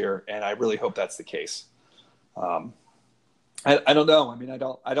this year, and I really hope that's the case. I don't know. I mean,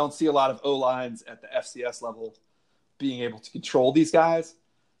 I don't see a lot of O-lines at the FCS level being able to control these guys.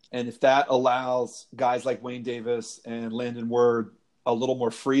 And if that allows guys like Wayne Davis and Landon Word a little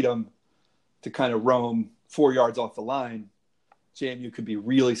more freedom to kind of roam 4 yards off the line, JMU could be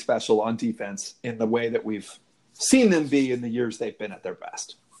really special on defense in the way that we've seen them be in the years they've been at their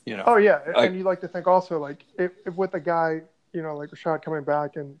best. Oh, yeah. And you like to think also, like, if with a guy, like Rashad coming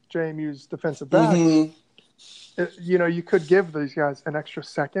back and JMU's defensive back, you could give these guys an extra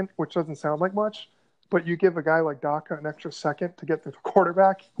second, which doesn't sound like much. But you give a guy like Daka an extra second to get to the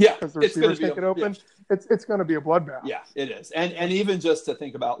quarterback because the receivers can't get open. It's going to be a bloodbath. Yeah, it is. And even just to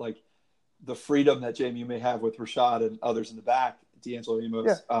think about, like, the freedom that JMU may have with Rashad and others in the back, D'Angelo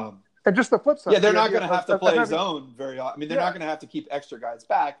Amos. And just the flip side. Yeah, they're not going to have to play zone very often. I mean, they're not going to have to keep extra guys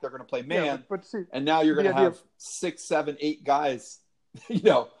back. They're going to play man. But see, and now you're going to have 6, 7, 8 guys,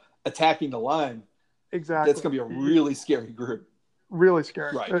 attacking the line. Exactly. That's going to be a really scary group. Really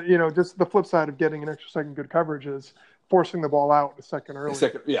scary. Right. Just the flip side of getting an extra second good coverage is forcing the ball out a second early.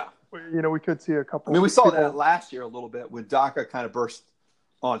 We could see a couple. I mean, we saw that last year a little bit when Daka kind of burst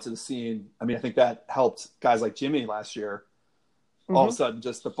onto the scene. I mean, I think that helped guys like Jimmy last year. All of a sudden,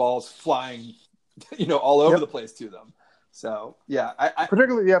 just the ball's flying, all over the place to them. So, I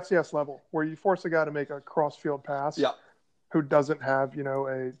particularly the FCS level where you force a guy to make a cross-field pass who doesn't have,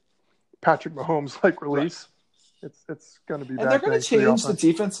 a Patrick Mahomes-like release. It's going to be. And they're going to change the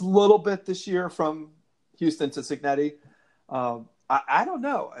defense a little bit this year from Houston to Cignetti. I don't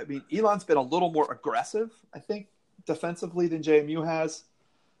know. I mean, Elon's been a little more aggressive, I think, defensively than JMU has.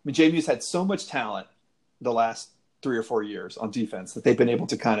 I mean, JMU's had so much talent the last 3 or 4 years on defense that they've been able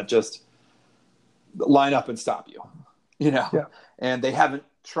to kind of just line up and stop you, Yeah. And they haven't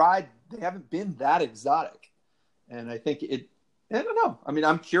been that exotic. And I think I don't know. I mean,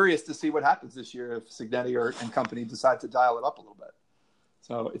 I'm curious to see what happens this year if Cignetti and company decide to dial it up a little bit.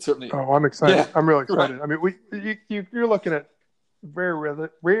 So it's certainly. Oh, I'm excited. Yeah. I'm really excited. Right. I mean, you're looking at very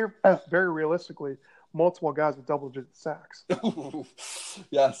realistically multiple guys with double-digit sacks.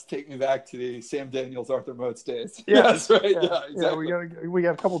 Yes, take me back to the Sam Daniels, Arthur Moats days. Yes, right. Yeah, exactly. Yeah, we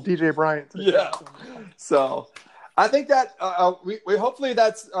got a couple DJ Bryant. Yeah. So I think that we hopefully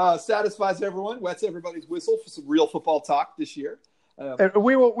that satisfies everyone, wets everybody's whistle for some real football talk this year. And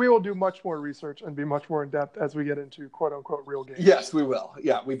we will do much more research and be much more in depth as we get into quote unquote real games. Yes, we will.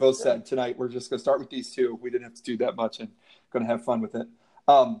 Yeah, we both said tonight we're just going to start with these two. We didn't have to do that much and going to have fun with it.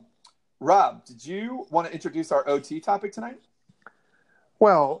 Rob, did you want to introduce our OT topic tonight?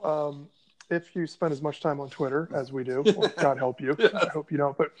 Well, if you spend as much time on Twitter as we do, well, God help you. Yeah. I hope you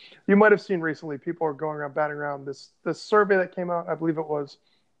don't. But you might have seen recently people are going around batting around this survey that came out. I believe it was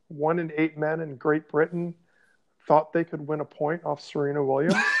 1 in 8 men in Great Britain thought they could win a point off Serena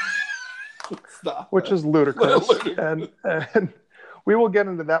Williams, which is ludicrous. And we will get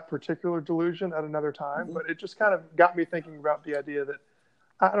into that particular delusion at another time. Mm-hmm. But it just kind of got me thinking about the idea that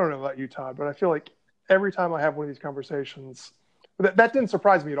I don't know about you, Todd, but I feel like every time I have one of these conversations, that didn't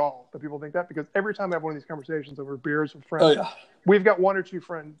surprise me at all that people think that, because every time I have one of these conversations over beers with friends, we've got 1 or 2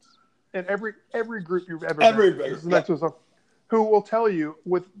 friends in every group you've ever met, who will tell you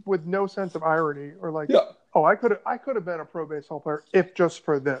with no sense of irony or like, oh, I could have been a pro baseball player if just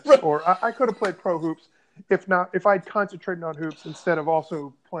for this, or I could have played pro hoops if I'd concentrated on hoops instead of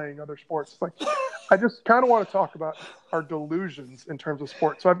also playing other sports. It's like, I just kind of want to talk about our delusions in terms of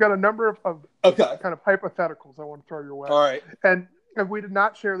sports. So I've got a number of kind of hypotheticals I want to throw your way. All right. And we did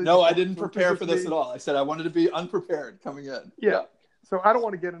not share these. No, I didn't prepare for this at all. I said I wanted to be unprepared coming in. Yeah. So I don't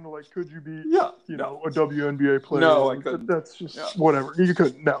want to get into like, could you be, a WNBA player? No, I couldn't. That's just whatever. You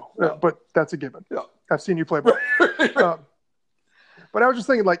couldn't. No. But that's a given. Yeah. I've seen you play ball. But I was just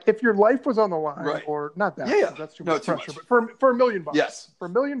thinking, like, if your life was on the line, or not that, that's too much pressure. But for $1 million, for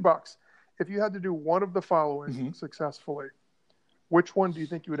 $1 million, if you had to do one of the following successfully, which one do you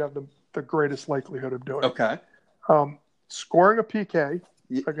think you would have the greatest likelihood of doing? Okay. Scoring a PK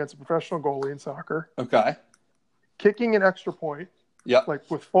against a professional goalie in soccer. Okay. Kicking an extra point. Yep.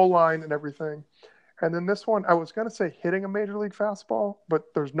 Like with full line and everything. And then this one, I was going to say hitting a major league fastball,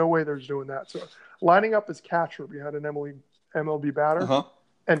 but there's no way there's doing that. So lining up as catcher behind an MLB batter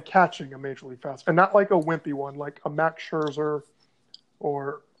and catching a major league fastball. And not like a wimpy one, like a Max Scherzer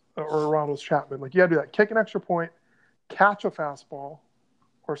or a Ronald Chapman. Like, you got to do that. Kick an extra point, catch a fastball,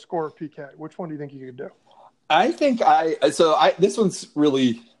 or score a PK. Which one do you think you could do? I think this one's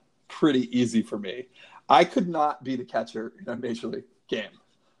really pretty easy for me. I could not be the catcher in a major league game.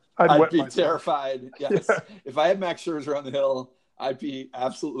 I'd be terrified. Yes. Yeah. If I had Max Scherzer on the hill, I'd be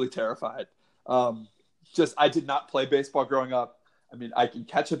absolutely terrified. I did not play baseball growing up. I mean, I can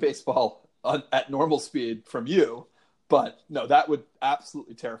catch a baseball at normal speed from you, but no, that would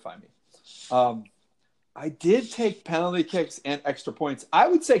absolutely terrify me. I did take penalty kicks and extra points. I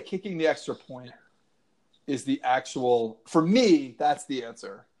would say kicking the extra point is the actual, for me, that's the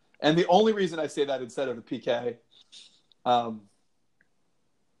answer. And the only reason I say that instead of the PK,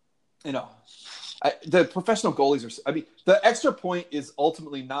 the professional goalies the extra point is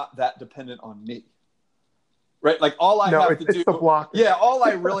ultimately not that dependent on me. Right? Like all I have to do, all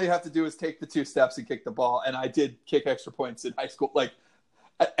I really have to do is take the 2 steps and kick the ball. And I did kick extra points in high school. Like,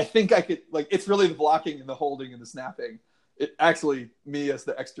 I think I could, like, it's really the blocking and the holding and the snapping. It actually, me as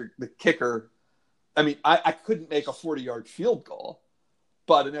the kicker, I mean, I couldn't make a 40-yard field goal,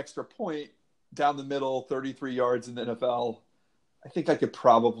 but an extra point down the middle, 33 yards in the NFL, I think I could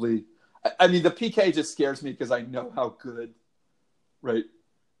probably. I mean, the PK just scares me because I know how good, right,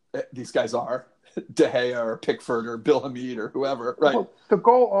 these guys are. De Gea or Pickford or Bill Hamid or whoever, right? Well, the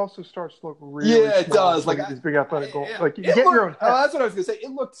goal also starts to look really it does. Like these big athletic goals. Like, you get your own head. That's what I was going to say.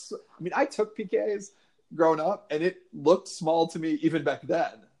 It looks. I mean, I took PKs growing up, and it looked small to me even back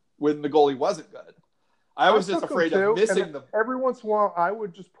then when the goalie wasn't good. I was just afraid of missing them. Every once in a while, I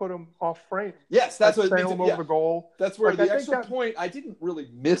would just put them off frame. Yes, that's what sail them over the goal. That's where the extra point. I didn't really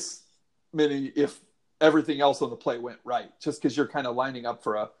miss many if everything else on the play went right. Just because you're kind of lining up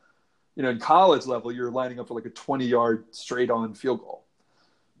for in college level, you're lining up for like a 20-yard straight-on field goal.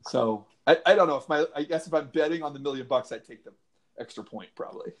 So I don't know I guess if I'm betting on the $1 million, I'd take the extra point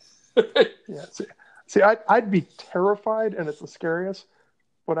probably. Yeah. See, I'd be terrified, and it's the scariest.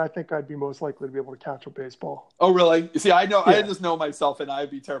 But I think I'd be most likely to be able to catch a baseball. Oh, really? See, I know. Yeah. I just know myself, and I'd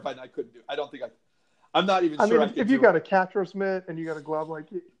be terrified, and I couldn't do it. I don't think I'm not even sure. I mean, if you got a catcher's mitt and you got a glove, like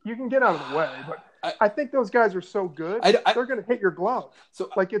you can get out of the way. But I think those guys are so good, they're going to hit your glove. So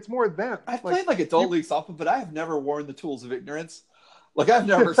like it's more them. I've played like adult league softball, but I have never worn the tools of ignorance. Like I've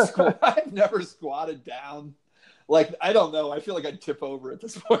never squatted down. Like, I don't know. I feel like I'd tip over at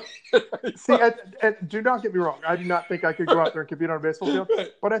this point. See, and do not get me wrong. I do not think I could go out there and compete on a baseball field.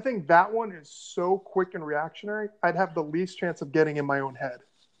 But I think that one is so quick and reactionary, I'd have the least chance of getting in my own head.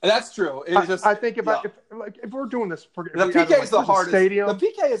 And that's true. I think if we're doing this, the PK is the hardest. Stadium, the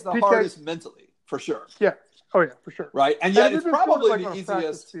PK is the hardest mentally, for sure. Yeah. Oh, yeah, for sure. Right? And yet it's probably the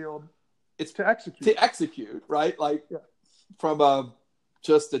easiest field. It's to execute. To execute, right? Like, from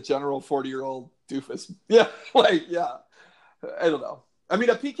just a general 40-year-old doofus. Yeah, I don't know. I mean,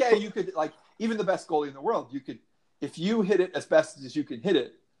 a PK, you could, like, even the best goalie in the world, you could, if you hit it as best as you can hit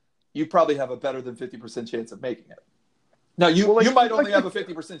it, you probably have a better than 50% chance of making it. Now, you might only have a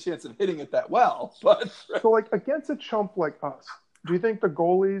 50% chance of hitting it that well, but... So, like, against a chump like us, do you think the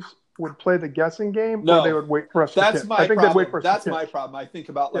goalies would play the guessing game, no, or they would wait for us to kick? I think they'd wait for us to kick. That's my problem. I think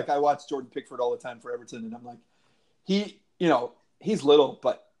about, I watch Jordan Pickford all the time for Everton, and I'm like, he's little,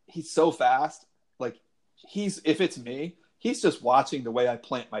 but he's so fast. Like, if it's me, he's just watching the way I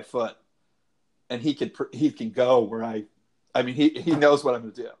plant my foot, and he can go where I mean, he knows what I'm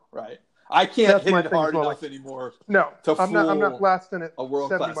going to do, right? I can't hit it hard enough anymore. No, I'm not blasting it a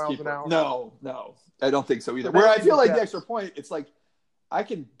world-class 70 miles an hour. No, I don't think so either. Where I feel like the extra point, it's like I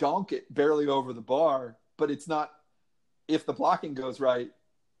can donk it barely over the bar, but it's not, if the blocking goes right,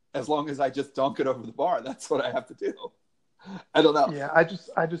 as long as I just dunk it over the bar, that's what I have to do. I don't know. Yeah, I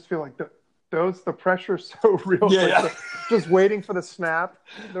just feel like the pressure's so real. Yeah, just waiting for the snap.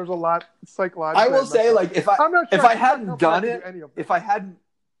 There's a lot psychologically. I will say, like, if I hadn't done it, if I hadn't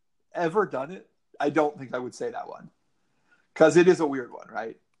ever done it, I don't think I would say that one, because it is a weird one,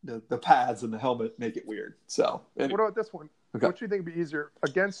 right? The pads and the helmet make it weird. So anyway. What about this one? Okay. What do you think would be easier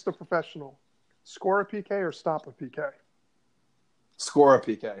against a professional? Score a PK or stop a PK? Score a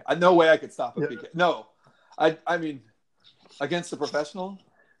PK. No way I could stop a PK. No, I mean, against a professional,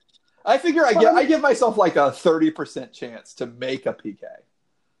 I figure I give myself like a 30% chance to make a PK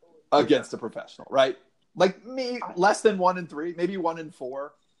against a professional, right? Like me, less than 1 in 3, maybe 1 in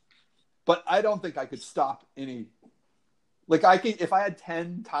 4. But I don't think I could stop any. Like, if I had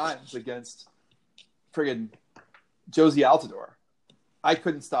 10 times against friggin' Josie Altidore, I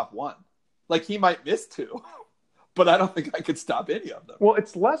couldn't stop 1. Like, he might miss 2, but I don't think I could stop any of them. Well,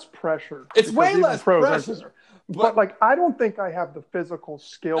 it's less pressure. It's way less pressure. But like, I don't think I have the physical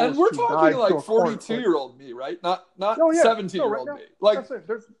skills. And we're talking like 42-year-old me, right? Not 17-year-old me. Like,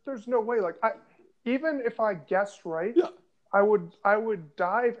 there's no way. Like, even if I guessed right. Yeah. I would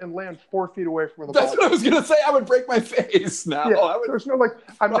dive and land 4 feet away from the ball. That's what I was going to say. I would break my face now. Yeah, there's no, like,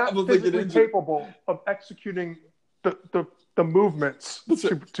 I'm not physically capable of executing the movements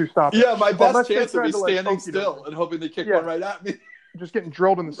to stop it. Yeah, my best chance would be standing still and hoping they kick one right at me. Just getting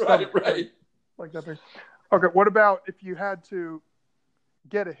drilled in the stomach. Right. Like that thing. Okay, what about if you had to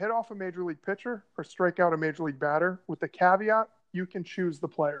get a hit off a major league pitcher or strike out a major league batter, with the caveat you can choose the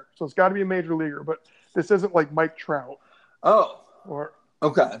player. So it's got to be a major leaguer, but this isn't like Mike Trout. Oh,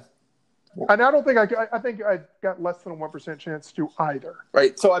 okay. And I don't think I think I got less than a 1% chance to either.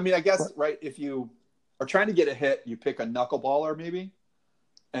 Right. So, I mean, I guess, right, if you are trying to get a hit, you pick a knuckleballer maybe,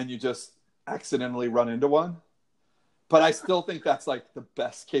 and you just accidentally run into one. But I still think that's like the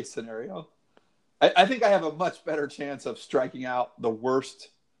best case scenario. I think I have a much better chance of striking out the worst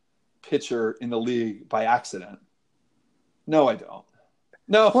pitcher in the league by accident. No, I don't.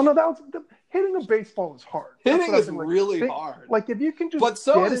 No. Well, no, hitting a baseball is hard. Hitting is really hard. Like, if you can just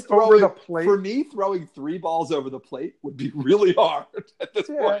get it over the plate. For me, throwing 3 balls over the plate would be really hard at this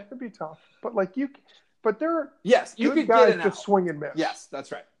point. Yeah, it'd be tough. But there are you could guys get just swing and miss. Yes,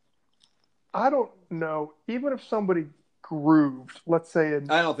 that's right. I don't know. Even if somebody grooved, let's say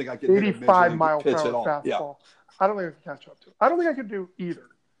I don't think I could 85 mile per hour fastball. Yeah. I don't think I could catch up to it. I don't think I could do either.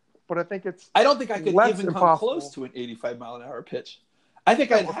 But I think it's I don't think I could even come close to an 85 mile an hour pitch. I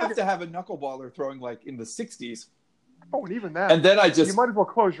think I'd have to have a knuckleballer throwing like in the 60s. Oh, and even that. And then you might as well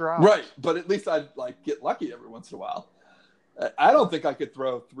close your eyes. Right, but at least I'd like get lucky every once in a while. I don't think I could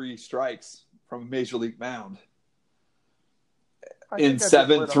throw 3 strikes from a major league mound. In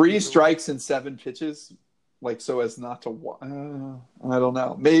 3 strikes and 7 pitches, like so as not to. I don't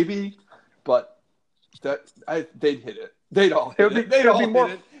know, maybe, but they'd hit it. They'd all hit it. They'd all hit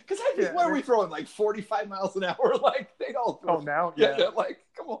it. Because what are we throwing, like 45 miles an hour? Like they all throw. Oh, now? Yeah. Like,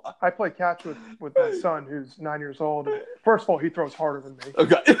 come on. I play catch with my son, who's 9 years old. And first of all, he throws harder than me.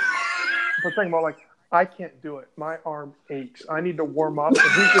 Okay. But think about, like, I can't do it. My arm aches. I need to warm up. And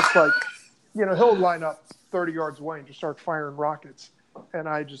he's just like, he'll line up 30 yards away and just start firing rockets. And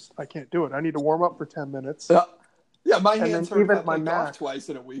I can't do it. I need to warm up for 10 minutes. Yeah, my hands hurt even if my I play golf Mac. twice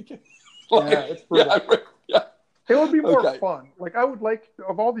in a week. Like, it's brutal. Yeah. It would be more fun. Like, I would like,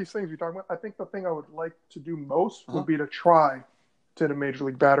 of all these things we talk about, I think the thing I would like to do most would be to try to hit a major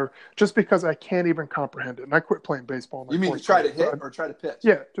league batter, just because I can't even comprehend it. And I quit playing baseball. You mean to try to hit or try to pitch?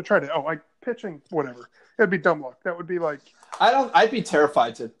 Yeah, to try to. Pitching, whatever. It'd be dumb luck. That would be like. I'd be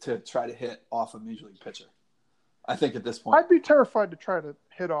terrified to try to hit off a major league pitcher. I think at this point. I'd be terrified to try to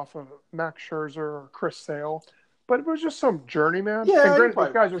hit off of Max Scherzer or Chris Sale, but if it was just some journeyman. Yeah, and granted,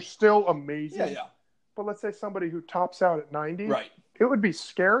 those guys are still amazing. Yeah. But let's say somebody who tops out at 90. Right. It would be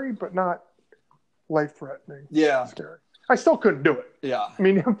scary, but not life-threatening. Yeah. Scary. I still couldn't do it. Yeah. I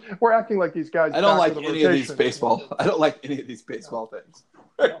mean, we're acting like these guys. I don't like any of these baseball. I don't like any of these baseball things.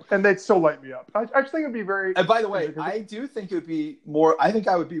 And they'd still light me up. I just think it'd be very. And by the way, I do think it would be more. I think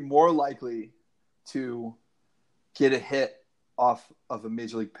I would be more likely to get a hit off of a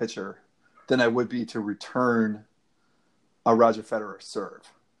major league pitcher than I would be to return a Roger Federer serve.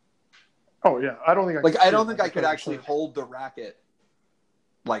 Oh yeah, I don't think I don't think I could actually hold the racket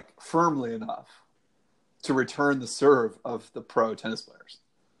like firmly enough to return the serve of the pro tennis players.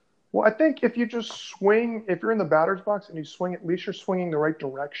 Well, I think if you just swing, if you're in the batter's box and you swing, at least you're swinging the right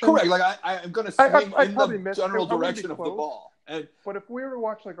direction. Correct. Like I'm going to swing in the general direction of the ball. But if we were to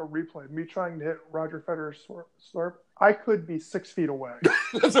watch like a replay of me trying to hit Roger Federer's serve, I could be 6 feet away.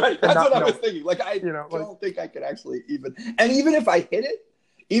 That's right. That's what I was thinking. Like I don't think I could actually even if I hit it,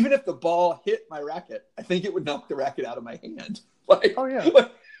 even if the ball hit my racket, I think it would knock the racket out of my hand. Like, oh yeah.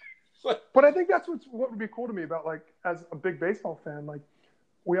 But I think that's what would be cool to me about, like, as a big baseball fan, like,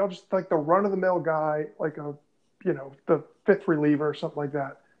 we all just like the run-of-the-mill guy, like the fifth reliever or something like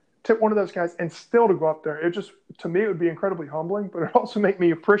that, tip one of those guys and still to go up there. It just, to me, it would be incredibly humbling, but it also make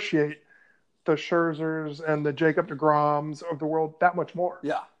me appreciate the Scherzers and the Jacob deGroms of the world that much more.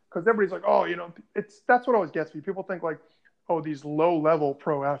 Yeah. Because everybody's like, oh, that's what always gets me. People think like, oh, these low-level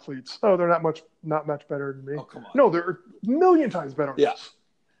pro athletes, oh, they're not much better than me. Oh, come on. No, they're a million times better than us. us.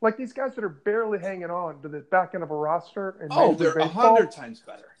 Like these guys that are barely hanging on to the back end of a roster. And they're 100 times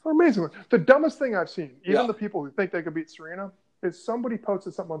better. They're amazing. The dumbest thing I've seen, even the people who think they could beat Serena, is somebody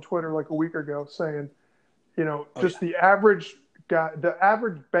posted something on Twitter like a week ago saying, the average guy, the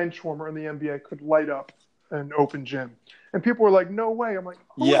average bench warmer in the NBA could light up an open gym. And people were like, no way. I'm like,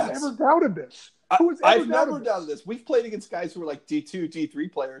 who has ever doubted this? I've never doubted this. We've played against guys who are like D2,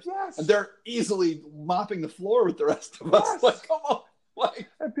 D3 players. Yes. And they're easily mopping the floor with the rest of us. Yes. Like, come on.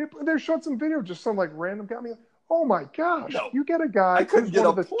 And they showed some video, just some like random guy. Oh my gosh! No. You get a guy who's one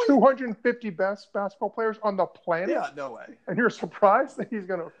of the 250 best basketball players on the planet. Yeah, no way. And you're surprised that he's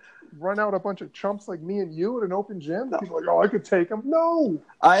going to run out a bunch of chumps like me and you at an open gym? No. People are like, oh, I could take him. No.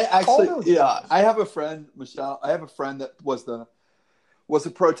 I actually, I have a friend, Michelle. I have a friend that was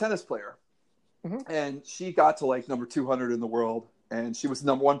a pro tennis player, and she got to like number 200 in the world, and she was the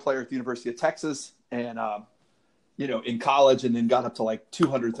number one player at the University of Texas, and in college, and then got up to like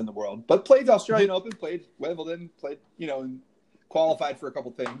 200th in the world, but played the Australian Open, played Wimbledon, and qualified for a couple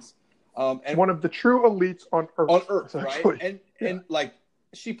things. And one of the true elites on Earth. Right? And like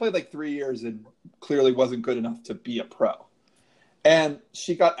she played like 3 years and clearly wasn't good enough to be a pro. And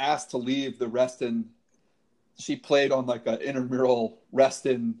she got asked to leave the Reston. She played on like an intramural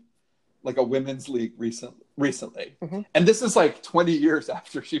Reston, like a women's league recently. And this is like 20 years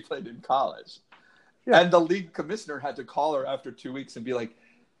after she played in college. Yeah. And the league commissioner had to call her after 2 weeks and be like,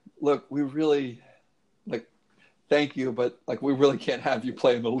 look, we really, like, thank you, but, like, we really can't have you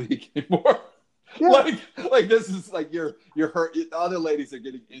play in the league anymore. Yeah. Like this is, like, you're hurt. The other ladies are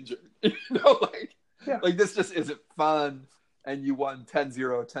getting injured. Like, this just isn't fun. And you won 10-0,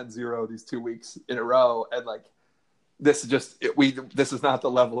 10-0 these 2 weeks in a row. And, like, this is just, this is not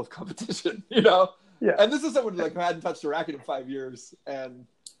the level of competition, Yeah. And this is someone, like, who hadn't touched a racket in 5 years. And,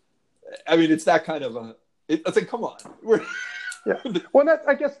 I mean, it's that kind of it's like, come on. Well,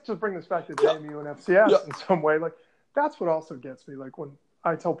 I guess to bring this back to JMU and FCS in some way, like, that's what also gets me. Like, when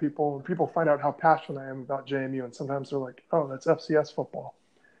I tell people, when people find out how passionate I am about JMU, and sometimes they're like, oh, that's FCS football.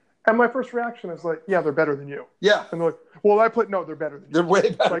 And my first reaction is like, yeah, they're better than you. Yeah. And they're like, well, no, they're better than you. They're way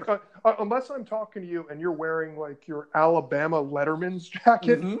better. Like, unless I'm talking to you and you're wearing, like, your Alabama Letterman's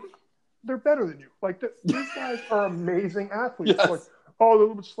jacket, they're better than you. Like, these guys are amazing athletes. Yes. Like, oh, they're a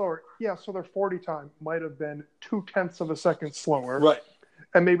little bit slower. Yeah, so their 40 time might have been 0.2 of a second slower. Right.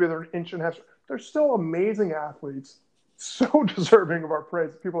 and maybe they're an inch and a half. They're still amazing athletes, so deserving of our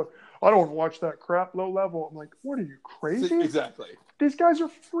praise. People are like, I don't want to watch that crap, low level. I'm like, what are you, crazy? Exactly. These guys are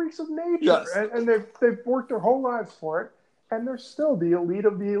freaks of nature, yes. and they've worked their whole lives for it, and they're still the elite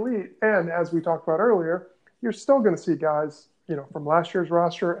of the elite. And as we talked about earlier, you're still going to see guys, from last year's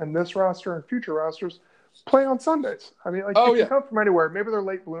roster and this roster and future rosters play on Sundays. I mean, they come from anywhere. Maybe they're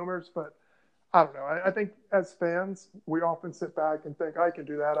late bloomers, but I don't know. I think as fans, we often sit back and think, I can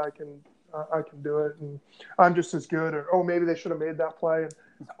do that. I can do it, and I'm just as good. Or maybe they should have made that play. And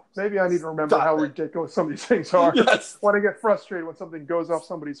maybe I need to remember how ridiculous some of these things are. Yes. When I get frustrated when something goes off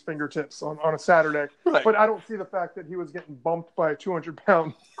somebody's fingertips on a Saturday. Right. But I don't see the fact that he was getting bumped by a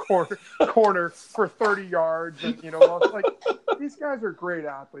 200-pound corner for 30 yards. And, these guys are great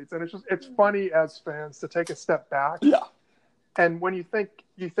athletes. And it's funny as fans to take a step back. Yeah. And when you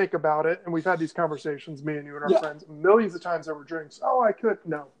think about it, and we've had these conversations, me and you and our friends, millions of times over drinks. Oh, I could.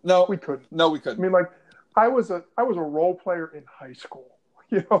 No, we couldn't. No, we couldn't. I mean, I was a role player in high school.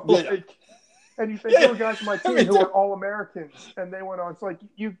 And you think there were guys on my team who were all Americans, and they went on. It's like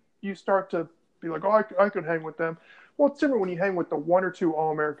you start to be like, oh, I could hang with them. Well, it's different when you hang with the one or two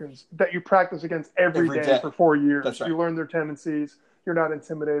all Americans that you practice against every day for 4 years. That's right. You learn their tendencies. You're not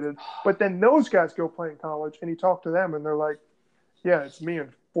intimidated. But then those guys go play in college, and you talk to them, and they're like, yeah, it's me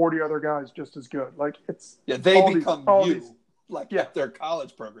and 40 other guys just as good. They become their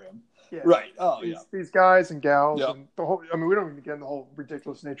college program. Yeah. Right. These guys and gals and the whole. I mean, we don't even get in the whole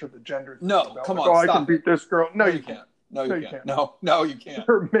ridiculous nature of the gender thing. No, come on. I can beat this girl. No, you can't. No, you can't. No, you can't.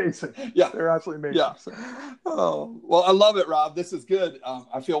 They're amazing. Yeah, they're absolutely amazing. Yeah. So. Oh, well, I love it, Rob. This is good.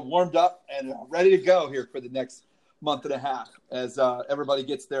 I feel warmed up and ready to go here for the next month and a half as everybody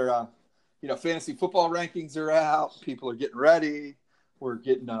gets their, fantasy football rankings are out. People are getting ready. We're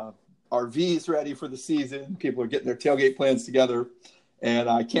getting RVs ready for the season. People are getting their tailgate plans together. And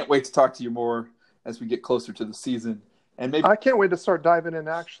I can't wait to talk to you more as we get closer to the season. And maybe I can't wait to start diving in,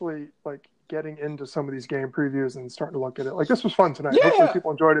 actually, getting into some of these game previews and starting to look at it. This was fun tonight. Yeah. Hopefully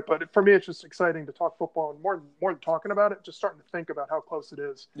people enjoyed it. But for me, it's just exciting to talk football, and more than talking about it, just starting to think about how close it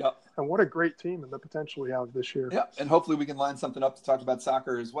is. Yeah. And what a great team and the potential we have this year. Yeah. And hopefully we can line something up to talk about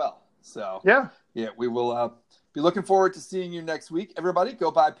soccer as well. So yeah, we will be looking forward to seeing you next week. Everybody, go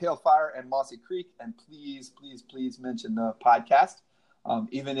by Pale Fire and Mossy Creek, and please mention the podcast.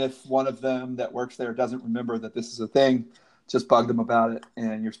 Even if one of them that works there doesn't remember that this is a thing, just bug them about it,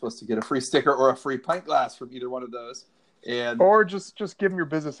 and you're supposed to get a free sticker or a free pint glass from either one of those. Or just give them your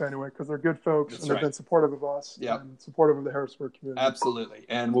business anyway, because they're good folks and they've been supportive of us and supportive of the Harrisburg community. Absolutely.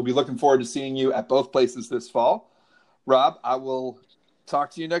 And we'll be looking forward to seeing you at both places this fall. Rob, I will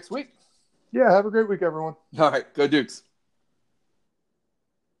talk to you next week. Yeah, have a great week, everyone. All right, go Dukes.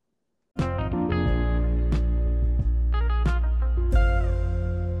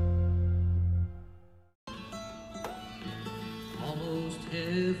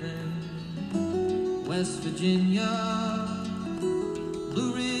 West Virginia,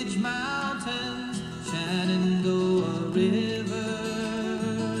 Blue Ridge Mountains, Shenandoah River.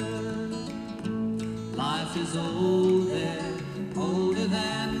 Life is old there, older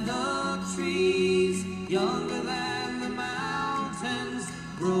than the trees, younger than the mountains,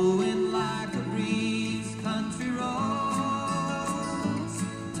 growing like a breeze. Country roads,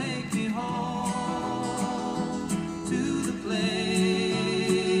 take me home.